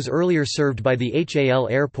city was earlier served by the HAL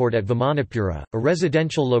Airport at Vimanapura, a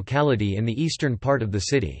residential locality in the eastern part of the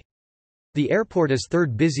city. The airport is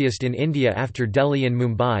third busiest in India after Delhi and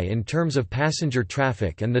Mumbai in terms of passenger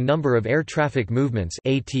traffic and the number of air traffic movements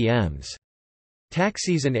 (ATMs).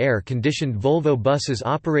 Taxis and air-conditioned Volvo buses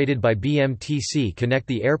operated by BMTC connect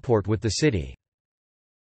the airport with the city.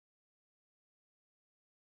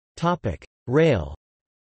 Rail.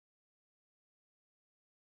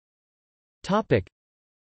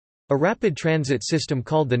 A rapid transit system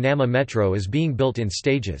called the Nama Metro is being built in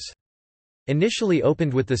stages. Initially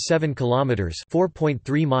opened with the 7 km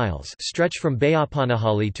 (4.3 miles) stretch from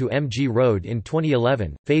Bayapanahalli to MG Road in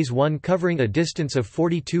 2011, Phase 1 covering a distance of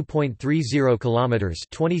 42.30 km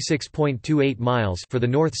 (26.28 miles) for the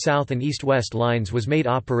north-south and east-west lines was made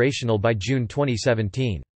operational by June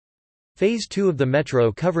 2017. Phase 2 of the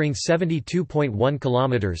metro covering 72.1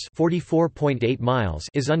 km (44.8 miles)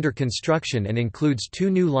 is under construction and includes 2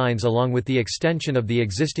 new lines along with the extension of the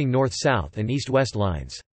existing north-south and east-west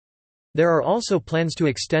lines. There are also plans to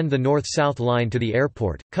extend the north-south line to the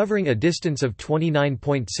airport, covering a distance of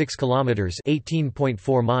 29.6 km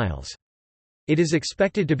 (18.4 miles). It is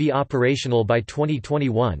expected to be operational by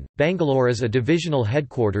 2021. Bangalore is a divisional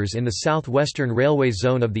headquarters in the South Western Railway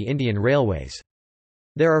Zone of the Indian Railways.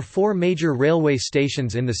 There are 4 major railway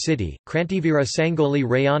stations in the city: Krantivira Sangoli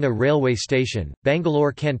Rayana Railway Station,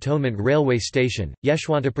 Bangalore Cantonment Railway Station,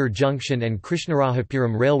 Yeshwantapur Junction and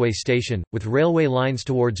Krishnarajapuram Railway Station, with railway lines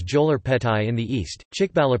towards Jolarpettai in the east,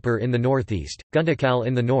 Chikbalapur in the northeast, Guntakal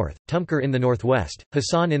in the north, Tumkur in the northwest,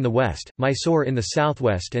 Hassan in the west, Mysore in the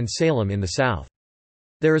southwest and Salem in the south.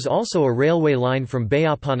 There is also a railway line from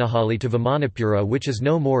Bayapanahalli to Vimanapura which is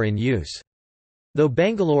no more in use. Though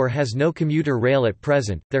Bangalore has no commuter rail at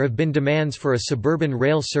present, there have been demands for a suburban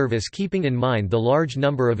rail service keeping in mind the large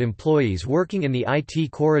number of employees working in the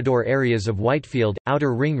IT corridor areas of Whitefield,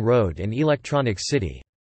 Outer Ring Road and Electronics City.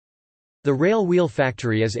 The Rail Wheel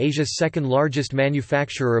Factory is Asia's second largest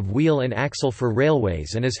manufacturer of wheel and axle for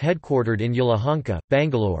railways and is headquartered in Yelahanka,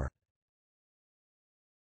 Bangalore.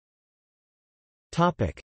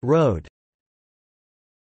 Road.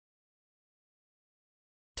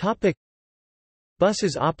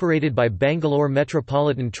 Buses operated by Bangalore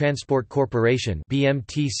Metropolitan Transport Corporation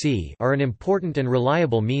 (BMTC) are an important and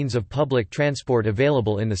reliable means of public transport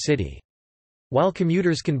available in the city. While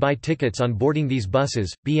commuters can buy tickets on boarding these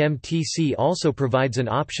buses, BMTC also provides an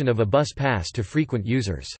option of a bus pass to frequent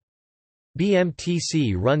users.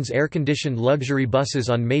 BMTC runs air-conditioned luxury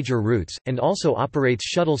buses on major routes, and also operates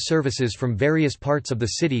shuttle services from various parts of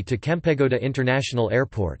the city to Kempegowda International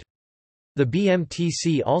Airport. The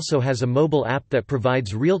BMTC also has a mobile app that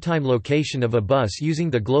provides real-time location of a bus using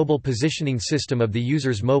the global positioning system of the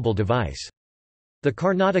user's mobile device. The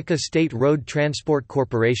Karnataka State Road Transport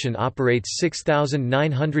Corporation operates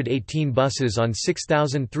 6,918 buses on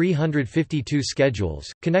 6,352 schedules,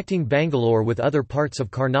 connecting Bangalore with other parts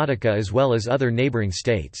of Karnataka as well as other neighbouring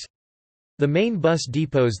states. The main bus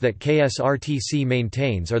depots that KSRTC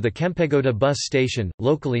maintains are the Kempegowda Bus Station,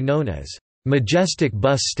 locally known as Majestic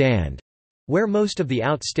Bus Stand, where most of the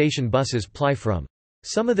out-station buses ply from.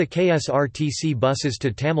 Some of the KSRTC buses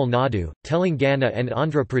to Tamil Nadu, Telangana and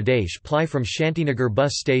Andhra Pradesh ply from Shantinagar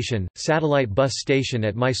Bus Station, Satellite Bus Station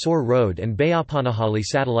at Mysore Road and Bayapanahalli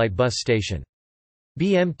Satellite Bus Station.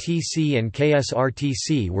 BMTC and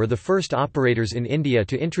KSRTC were the first operators in India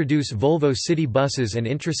to introduce Volvo city buses and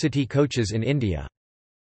intracity coaches in India.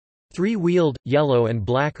 Three-wheeled, yellow and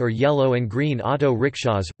black or yellow and green auto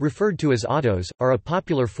rickshaws, referred to as autos, are a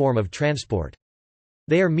popular form of transport.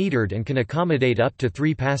 They are metered and can accommodate up to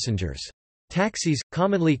 3 passengers. Taxis,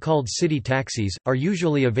 commonly called city taxis, are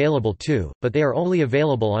usually available too, but they are only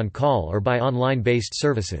available on call or by online-based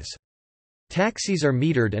services. Taxis are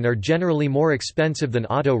metered and are generally more expensive than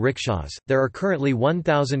auto rickshaws. There are currently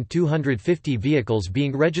 1,250 vehicles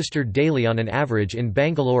being registered daily on an average in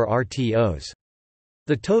Bangalore RTOs.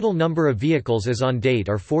 The total number of vehicles as on date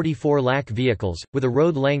are 44 lakh vehicles, with a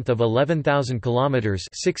road length of 11,000 kilometers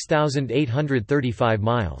 (6,835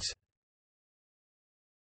 miles).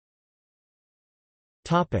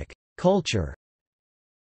 Topic: Culture.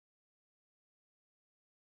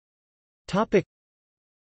 Topic: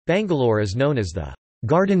 Bangalore is known as the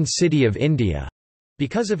Garden City of India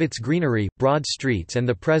because of its greenery, broad streets and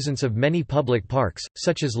the presence of many public parks,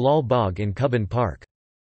 such as Lal Bagh and Cubbon Park.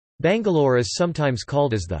 Bangalore is sometimes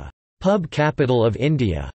called as the pub capital of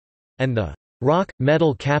India and the rock,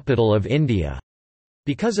 metal capital of India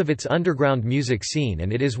because of its underground music scene,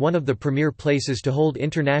 and it is one of the premier places to hold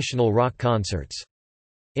international rock concerts.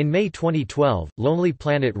 In May 2012, Lonely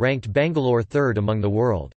Planet ranked Bangalore third among the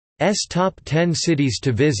world's top 10 cities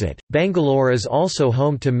to visit. Bangalore is also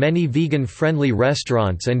home to many vegan-friendly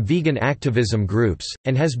restaurants and vegan activism groups,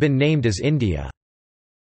 and has been named as India's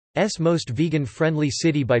most vegan-friendly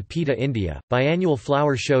city by PETA India. Biannual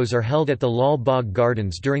flower shows are held at the Lal Bagh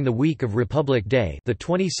Gardens during the week of Republic Day, the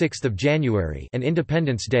 26th of January, and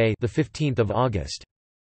Independence Day, the 15th of August.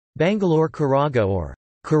 Bangalore Karaga or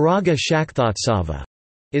Karaga Shakthotsava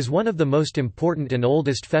is one of the most important and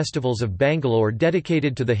oldest festivals of Bangalore,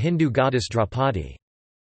 dedicated to the Hindu goddess Draupadi.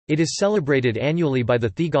 It is celebrated annually by the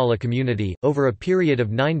Thigala community, over a period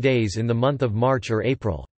of 9 days in the month of March or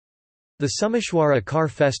April. The Someshwara Car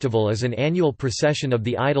Festival is an annual procession of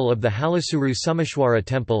the idol of the Halasuru Someshwara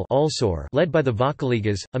temple led by the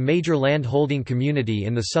Vakaligas, a major land-holding community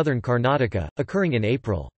in the southern Karnataka, occurring in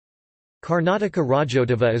April. Karnataka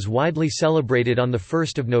Rajyotsava is widely celebrated on 1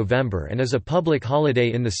 November and is a public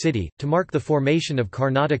holiday in the city, to mark the formation of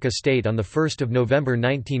Karnataka state on 1 November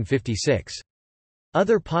 1956.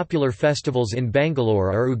 Other popular festivals in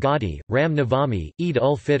Bangalore are Ugadi, Ram Navami, Eid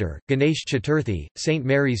ul-Fitr, Ganesh Chaturthi, St.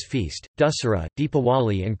 Mary's Feast, Dussehra,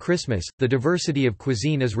 Deepawali and Christmas. The diversity of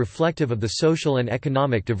cuisine is reflective of the social and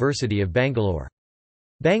economic diversity of Bangalore.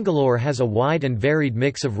 Bangalore has a wide and varied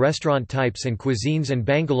mix of restaurant types and cuisines, and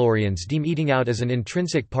Bangaloreans deem eating out as an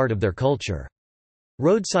intrinsic part of their culture.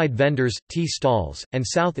 Roadside vendors, tea stalls, and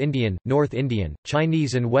South Indian, North Indian,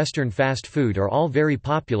 Chinese and Western fast food are all very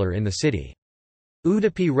popular in the city.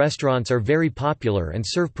 Udupi restaurants are very popular and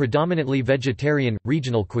serve predominantly vegetarian,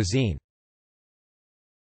 regional cuisine.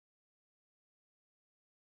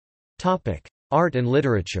 Art and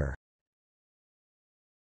literature.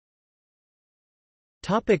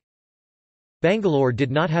 Bangalore did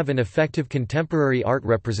not have an effective contemporary art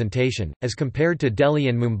representation, as compared to Delhi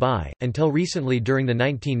and Mumbai, until recently. During the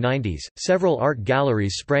 1990s, several art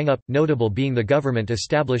galleries sprang up, notable being the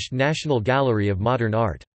government-established National Gallery of Modern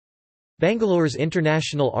Art. Bangalore's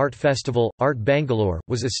International Art Festival, Art Bangalore,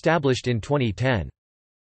 was established in 2010.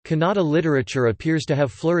 Kannada literature appears to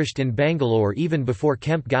have flourished in Bangalore even before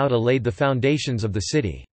Kempe Gowda laid the foundations of the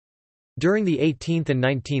city. During the 18th and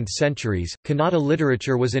 19th centuries, Kannada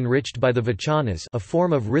literature was enriched by the vachanas, a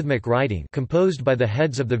form of rhythmic writing composed by the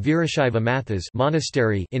heads of the Veerashaiva Mathas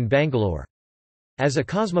monastery in Bangalore. As a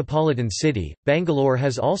cosmopolitan city, Bangalore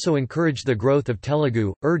has also encouraged the growth of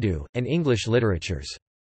Telugu, Urdu, and English literatures.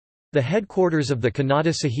 The headquarters of the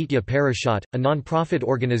Kannada Sahitya Parishad, a non-profit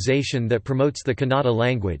organization that promotes the Kannada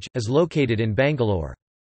language, is located in Bangalore.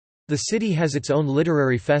 The city has its own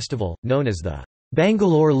literary festival, known as the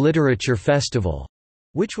Bangalore Literature Festival,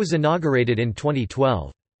 which was inaugurated in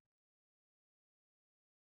 2012.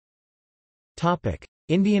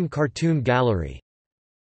 Indian Cartoon Gallery.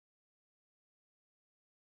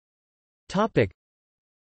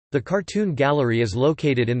 The Cartoon Gallery is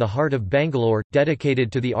located in the heart of Bangalore,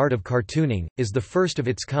 dedicated to the art of cartooning, is the first of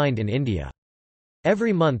its kind in India.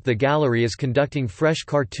 Every month the gallery is conducting fresh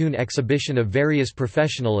cartoon exhibition of various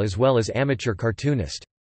professional as well as amateur cartoonists.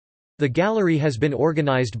 The gallery has been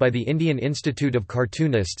organized by the Indian Institute of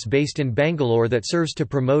Cartoonists based in Bangalore that serves to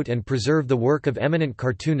promote and preserve the work of eminent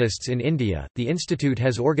cartoonists in India. The institute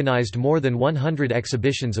has organized more than 100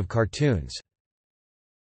 exhibitions of cartoons.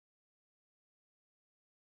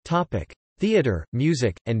 Topic: Theatre,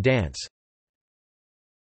 music, and dance.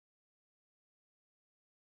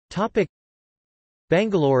 Topic: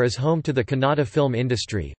 Bangalore is home to the Kannada film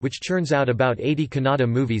industry, which churns out about 80 Kannada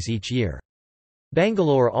movies each year.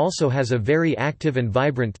 Bangalore also has a very active and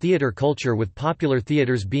vibrant theatre culture, with popular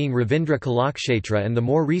theatres being Ravindra Kalakshetra and the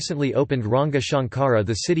more recently opened Ranga Shankara.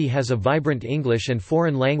 The city has a vibrant English and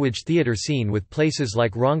foreign language theatre scene, with places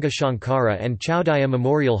like Ranga Shankara and Chowdaya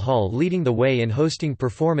Memorial Hall leading the way in hosting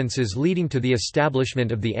performances, leading to the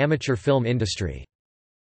establishment of the amateur film industry.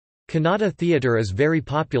 Kannada theatre is very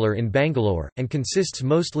popular in Bangalore, and consists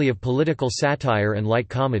mostly of political satire and light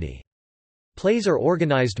comedy. Plays are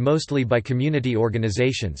organised mostly by community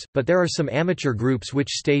organisations, but there are some amateur groups which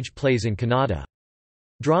stage plays in Kannada.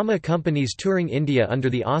 Drama companies touring India under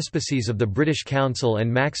the auspices of the British Council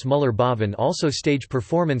and Max Muller Bhavan also stage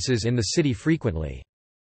performances in the city frequently.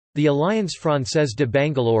 The Alliance Française de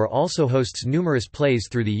Bangalore also hosts numerous plays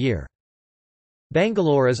through the year.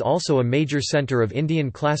 Bangalore is also a major centre of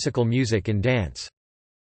Indian classical music and dance.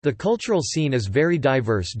 The cultural scene is very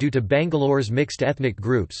diverse due to Bangalore's mixed ethnic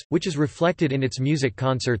groups, which is reflected in its music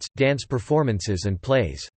concerts, dance performances and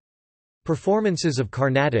plays. Performances of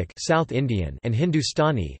Carnatic South Indian and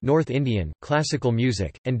Hindustani North Indian classical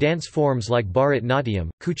music, and dance forms like Bharat Natyam,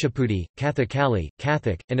 Kuchipudi, Kathakali,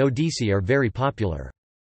 Kathak, and Odissi are very popular.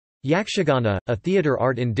 Yakshagana, a theatre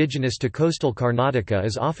art indigenous to coastal Karnataka,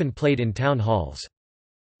 is often played in town halls.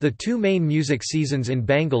 The two main music seasons in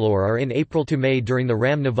Bangalore are in April to May during the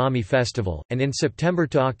Ram Navami festival, and in September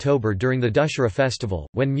to October during the Dussehra festival,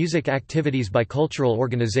 when music activities by cultural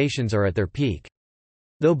organizations are at their peak.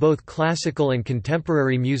 Though both classical and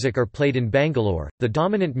contemporary music are played in Bangalore, the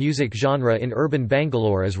dominant music genre in urban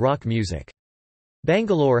Bangalore is rock music.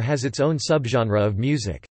 Bangalore has its own subgenre of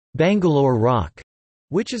music, Bangalore rock,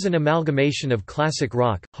 which is an amalgamation of classic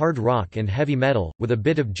rock, hard rock and heavy metal, with a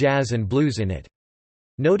bit of jazz and blues in it.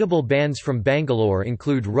 Notable bands from Bangalore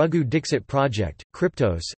include Raghu Dixit Project,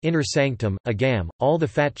 Kryptos, Inner Sanctum, Agam, All the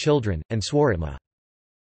Fat Children, and Swaritma.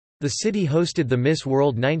 The city hosted the Miss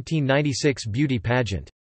World 1996 beauty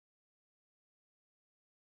pageant.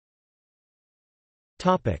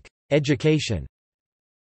 Education.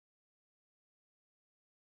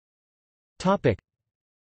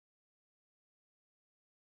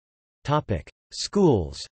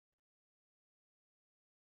 Schools.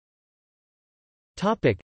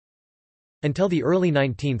 Until the early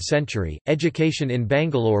 19th century, education in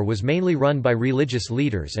Bangalore was mainly run by religious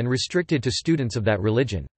leaders and restricted to students of that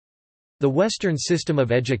religion. The Western system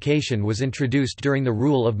of education was introduced during the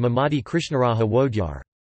rule of Mummadi Krishnaraja Wodeyar.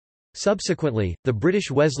 Subsequently, the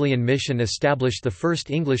British Wesleyan Mission established the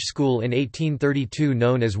first English school in 1832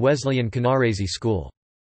 known as Wesleyan Canarese School.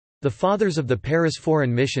 The fathers of the Paris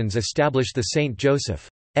Foreign Missions established the St.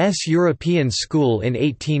 Joseph's European School in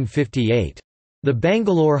 1858. The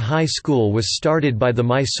Bangalore High School was started by the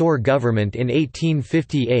Mysore government in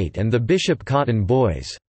 1858 and the Bishop Cotton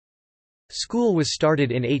Boys' School was started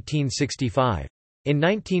in 1865. In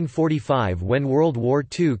 1945, when World War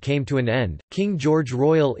II came to an end, King George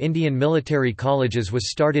Royal Indian Military Colleges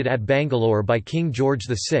was started at Bangalore by King George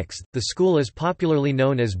VI. The school is popularly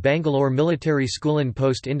known as Bangalore Military School. In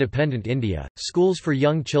post-independent India, schools for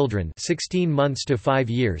young children 16 months to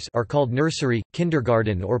 5 years are called nursery,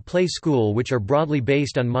 kindergarten or play school, which are broadly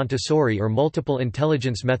based on Montessori or multiple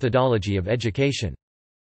intelligence methodology of education.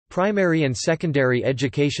 Primary and secondary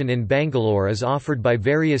education in Bangalore is offered by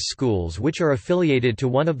various schools which are affiliated to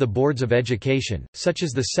one of the boards of education, such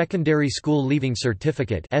as the Secondary School Leaving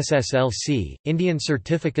Certificate (SSLC), Indian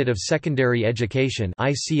Certificate of Secondary Education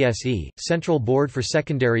 (ICSE), Central Board for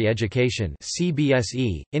Secondary Education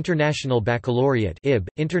 (CBSE), International Baccalaureate (IB),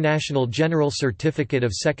 International General Certificate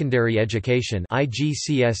of Secondary Education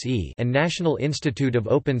 (IGCSE), and National Institute of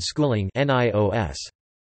Open Schooling (NIOS).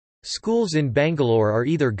 Schools in Bangalore are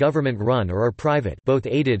either government-run or are private, both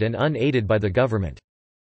aided and unaided by the government.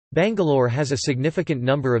 Bangalore has a significant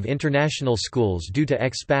number of international schools due to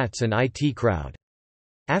expats and IT crowd.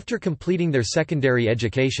 After completing their secondary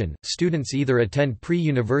education, students either attend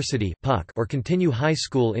pre-university or continue high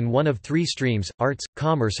school in one of three streams, arts,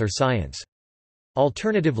 commerce or science.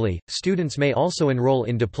 Alternatively, students may also enroll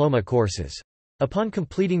in diploma courses. Upon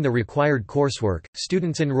completing the required coursework,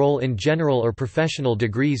 students enroll in general or professional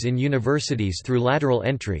degrees in universities through lateral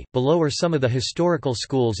entry. Below are some of the historical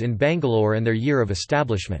schools in Bangalore and their year of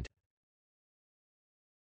establishment.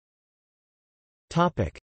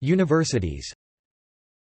 Topic: Universities.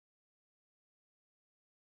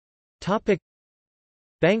 Topic: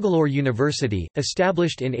 Bangalore University,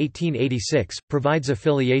 established in 1886, provides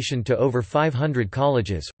affiliation to over 500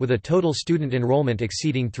 colleges, with a total student enrollment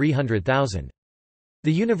exceeding 300,000.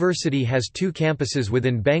 The university has two campuses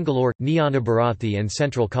within Bangalore, Jnana Bharathi and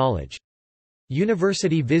Central College.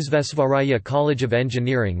 University Visvesvaraya College of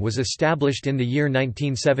Engineering was established in the year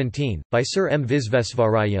 1917, by Sir M.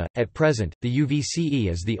 Visvesvaraya. At present, the UVCE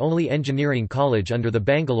is the only engineering college under the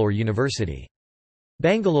Bangalore University.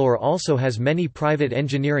 Bangalore also has many private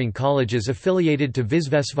engineering colleges affiliated to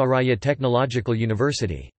Visvesvaraya Technological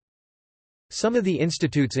University. Some of the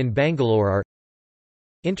institutes in Bangalore are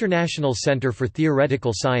International Centre for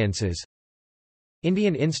Theoretical Sciences,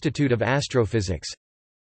 Indian Institute of Astrophysics,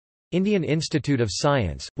 Indian Institute of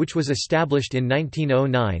Science, which was established in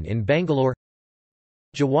 1909 in Bangalore,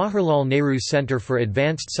 Jawaharlal Nehru Centre for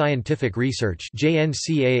Advanced Scientific Research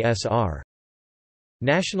 (JNCASR),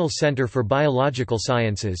 National Centre for Biological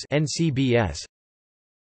Sciences (NCBS),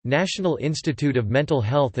 National Institute of Mental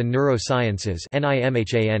Health and Neurosciences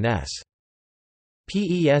 (NIMHANS),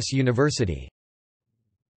 PES University.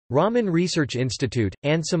 Raman Research Institute,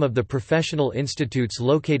 and some of the professional institutes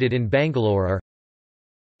located in Bangalore are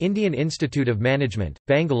Indian Institute of Management,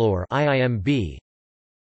 Bangalore IIMB,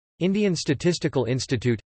 Indian Statistical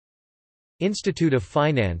Institute, Institute of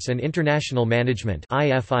Finance and International Management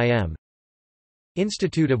IFIM,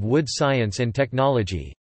 Institute of Wood Science and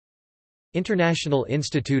Technology, International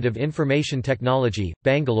Institute of Information Technology,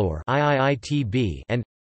 Bangalore IIITB, and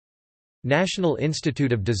National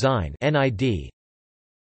Institute of Design NID,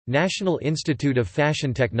 National Institute of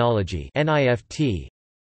Fashion Technology NIFT,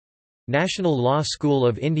 National Law School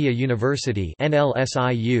of India University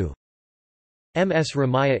NLSIU, MS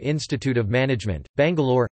Ramaiah Institute of Management,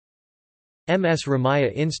 Bangalore, MS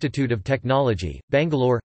Ramaiah Institute of Technology,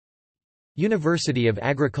 Bangalore, University of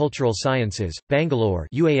Agricultural Sciences, Bangalore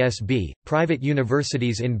UASB. Private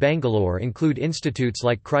universities in Bangalore include institutes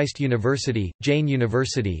like Christ University, Jain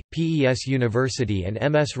University, PES University and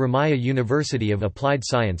MS Ramaiah University of Applied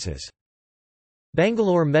Sciences.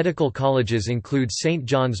 Bangalore medical colleges include St.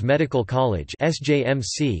 John's Medical College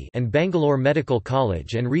 (SJMC) and Bangalore Medical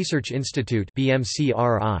College and Research Institute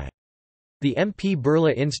 (BMCRI). The MP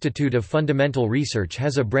Birla Institute of Fundamental Research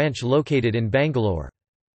has a branch located in Bangalore.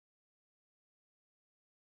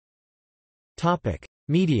 Topic: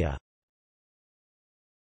 Media.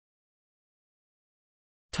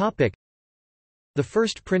 Topic: The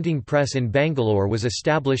first printing press in Bangalore was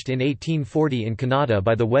established in 1840 in Kannada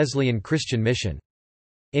by the Wesleyan Christian Mission.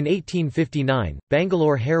 In 1859,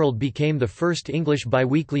 Bangalore Herald became the first English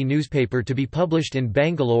biweekly newspaper to be published in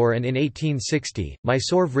Bangalore, and in 1860,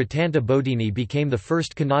 Mysore Vrittanta Bodhini became the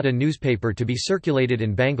first Kannada newspaper to be circulated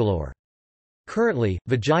in Bangalore. Currently,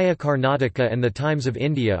 Vijaya Karnataka and the Times of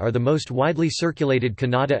India are the most widely circulated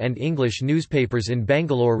Kannada and English newspapers in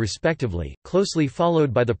Bangalore respectively, closely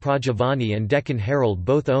followed by the Prajavani and Deccan Herald,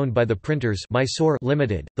 both owned by the Printers Mysore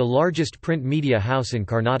Limited, the largest print media house in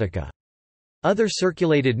Karnataka. Other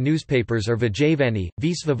circulated newspapers are Vijayavani,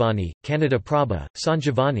 Visvavani, Kannada Prabha,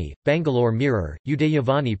 Sanjivani, Bangalore Mirror,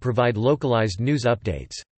 Udayavani provide localized news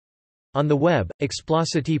updates. On the web,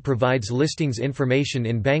 Explosity provides listings information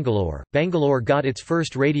in Bangalore. Bangalore got its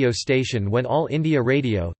first radio station when All India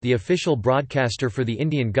Radio, the official broadcaster for the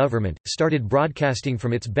Indian government, started broadcasting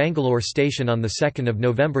from its Bangalore station on 2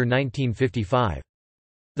 November 1955.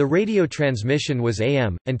 The radio transmission was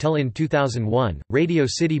AM, until in 2001, Radio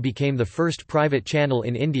City became the first private channel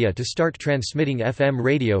in India to start transmitting FM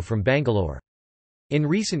radio from Bangalore. In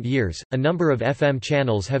recent years, a number of FM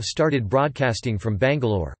channels have started broadcasting from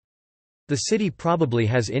Bangalore. The city probably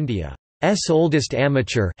has India's oldest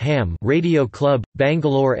amateur ham radio club,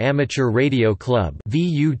 Bangalore Amateur Radio Club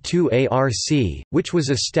 (VU2ARC), which was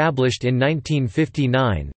established in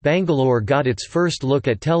 1959. Bangalore got its first look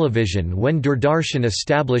at television when Doordarshan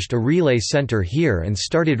established a relay centre here and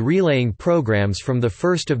started relaying programs from 1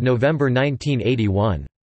 November 1981.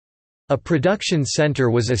 A production centre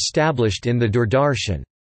was established in the Doordarshan's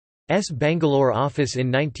Bangalore office in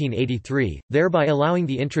 1983, thereby allowing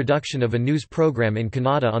the introduction of a news program in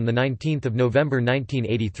Kannada on 19 November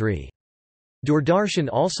 1983. Doordarshan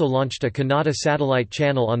also launched a Kannada satellite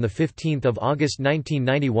channel on 15 August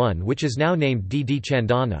 1991 which is now named DD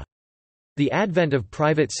Chandana. The advent of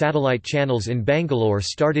private satellite channels in Bangalore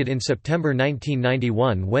started in September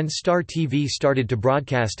 1991 when Star TV started to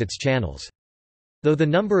broadcast its channels. Though the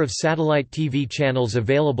number of satellite TV channels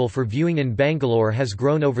available for viewing in Bangalore has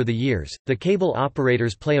grown over the years, the cable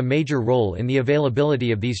operators play a major role in the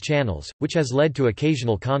availability of these channels, which has led to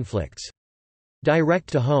occasional conflicts.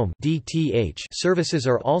 Direct-to-home (DTH) services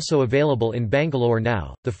are also available in Bangalore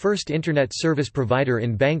now. The first internet service provider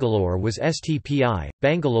in Bangalore was STPI,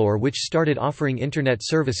 Bangalore, which started offering internet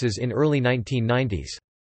services in early 1990s.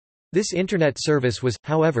 This internet service was,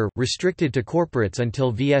 however, restricted to corporates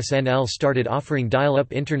until VSNL started offering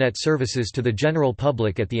dial-up internet services to the general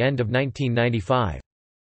public at the end of 1995.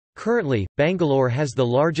 Currently, Bangalore has the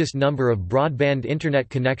largest number of broadband internet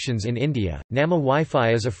connections in India. Nama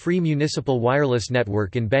Wi-Fi is a free municipal wireless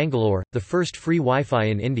network in Bangalore, the first free Wi-Fi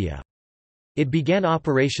in India. It began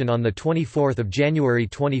operation on 24 January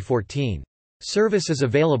 2014. Service is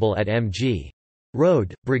available at M.G.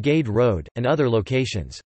 Road, Brigade Road, and other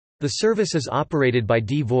locations. The service is operated by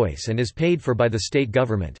D-Voice and is paid for by the state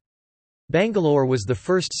government. Bangalore was the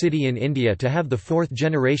first city in India to have the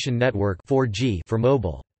fourth-generation network 4G for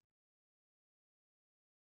mobile.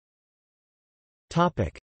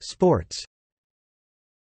 Sports.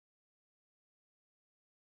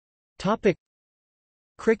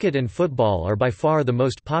 Cricket and football are by far the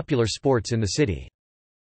most popular sports in the city.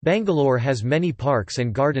 Bangalore has many parks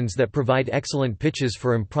and gardens that provide excellent pitches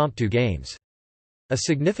for impromptu games. A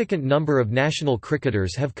significant number of national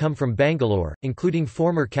cricketers have come from Bangalore, including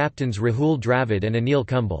former captains Rahul Dravid and Anil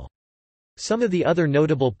Kumble. Some of the other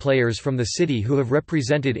notable players from the city who have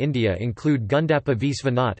represented India include Gundappa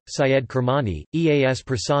Viswanath, Syed Kermani, Eas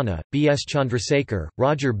Prasanna, B.S. Chandrasekhar,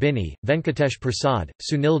 Roger Binny, Venkatesh Prasad,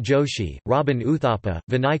 Sunil Joshi, Robin Uthappa,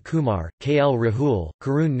 Vinay Kumar, K.L. Rahul,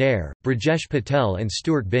 Karun Nair, Brajesh Patel and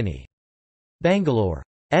Stuart Binny. Bangalore's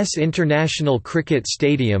international cricket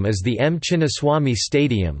stadium is the M. Chinnaswamy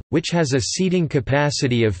Stadium, which has a seating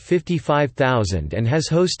capacity of 55,000 and has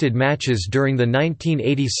hosted matches during the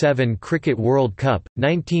 1987 Cricket World Cup,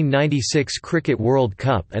 1996 Cricket World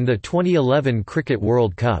Cup and the 2011 Cricket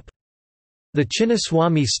World Cup. The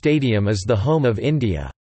Chinnaswamy Stadium is the home of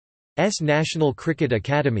India's National Cricket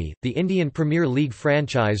Academy, the Indian Premier League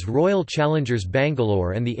franchise Royal Challengers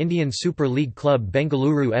Bangalore and the Indian Super League club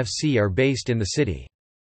Bengaluru FC are based in the city.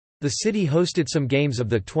 The city hosted some games of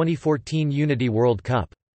the 2014 Unity World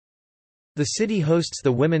Cup. The city hosts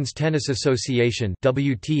the Women's Tennis Association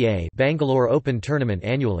 (WTA) Bangalore Open Tournament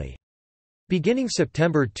annually. Beginning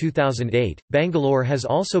September 2008, Bangalore has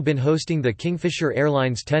also been hosting the Kingfisher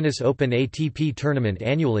Airlines Tennis Open ATP Tournament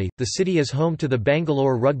annually. The city is home to the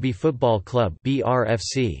Bangalore Rugby Football Club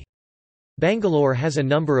 (BRFC). Bangalore has a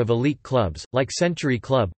number of elite clubs, like Century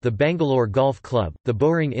Club, the Bangalore Golf Club, the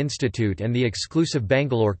Bowring Institute and the exclusive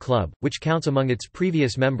Bangalore Club, which counts among its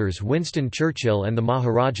previous members Winston Churchill and the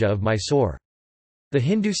Maharaja of Mysore. The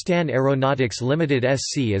Hindustan Aeronautics Limited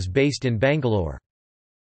SC is based in Bangalore.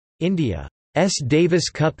 India's Davis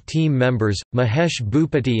Cup team members, Mahesh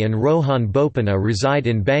Bhupati and Rohan Bopanna reside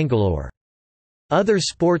in Bangalore. Other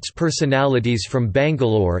sports personalities from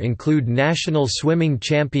Bangalore include national swimming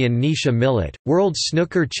champion Nisha Millett, world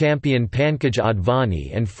snooker champion Pankaj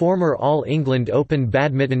Advani, and former All England Open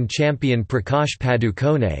badminton champion Prakash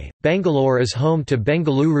Padukone. Bangalore is home to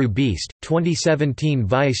Bengaluru Beast, 2017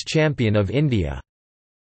 vice champion of India's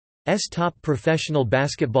top professional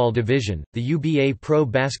basketball division, the UBA Pro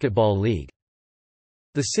Basketball League.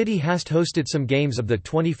 The city has hosted some games of the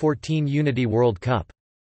 2014 Unity World Cup.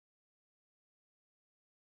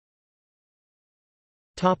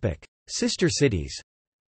 Sister cities.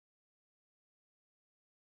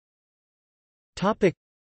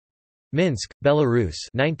 Minsk, Belarus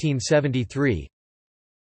 1973.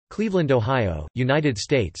 Cleveland, Ohio, United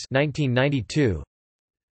States 1992.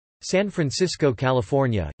 San Francisco,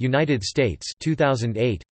 California, United States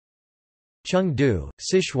 2008. Chengdu,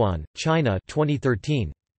 Sichuan, China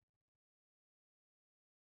 2013.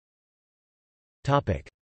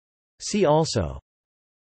 See also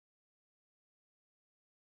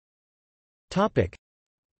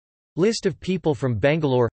List of people from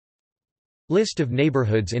Bangalore. List of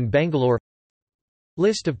neighborhoods in Bangalore.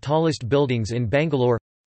 List of tallest buildings in Bangalore.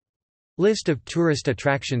 List of tourist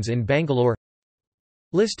attractions in Bangalore.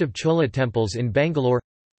 List of Chola temples in Bangalore.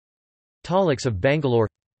 Taluks of Bangalore.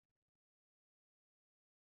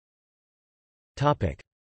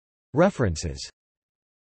 References.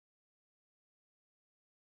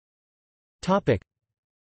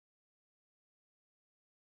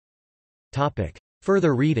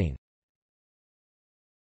 Further reading.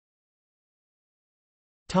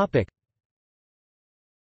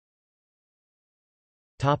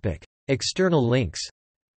 External links.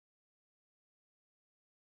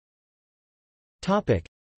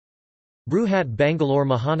 Bruhat Bangalore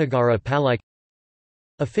Mahanagara Palike.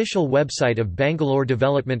 Official website of Bangalore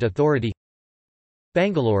Development Authority.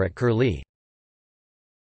 Bangalore at Curlie.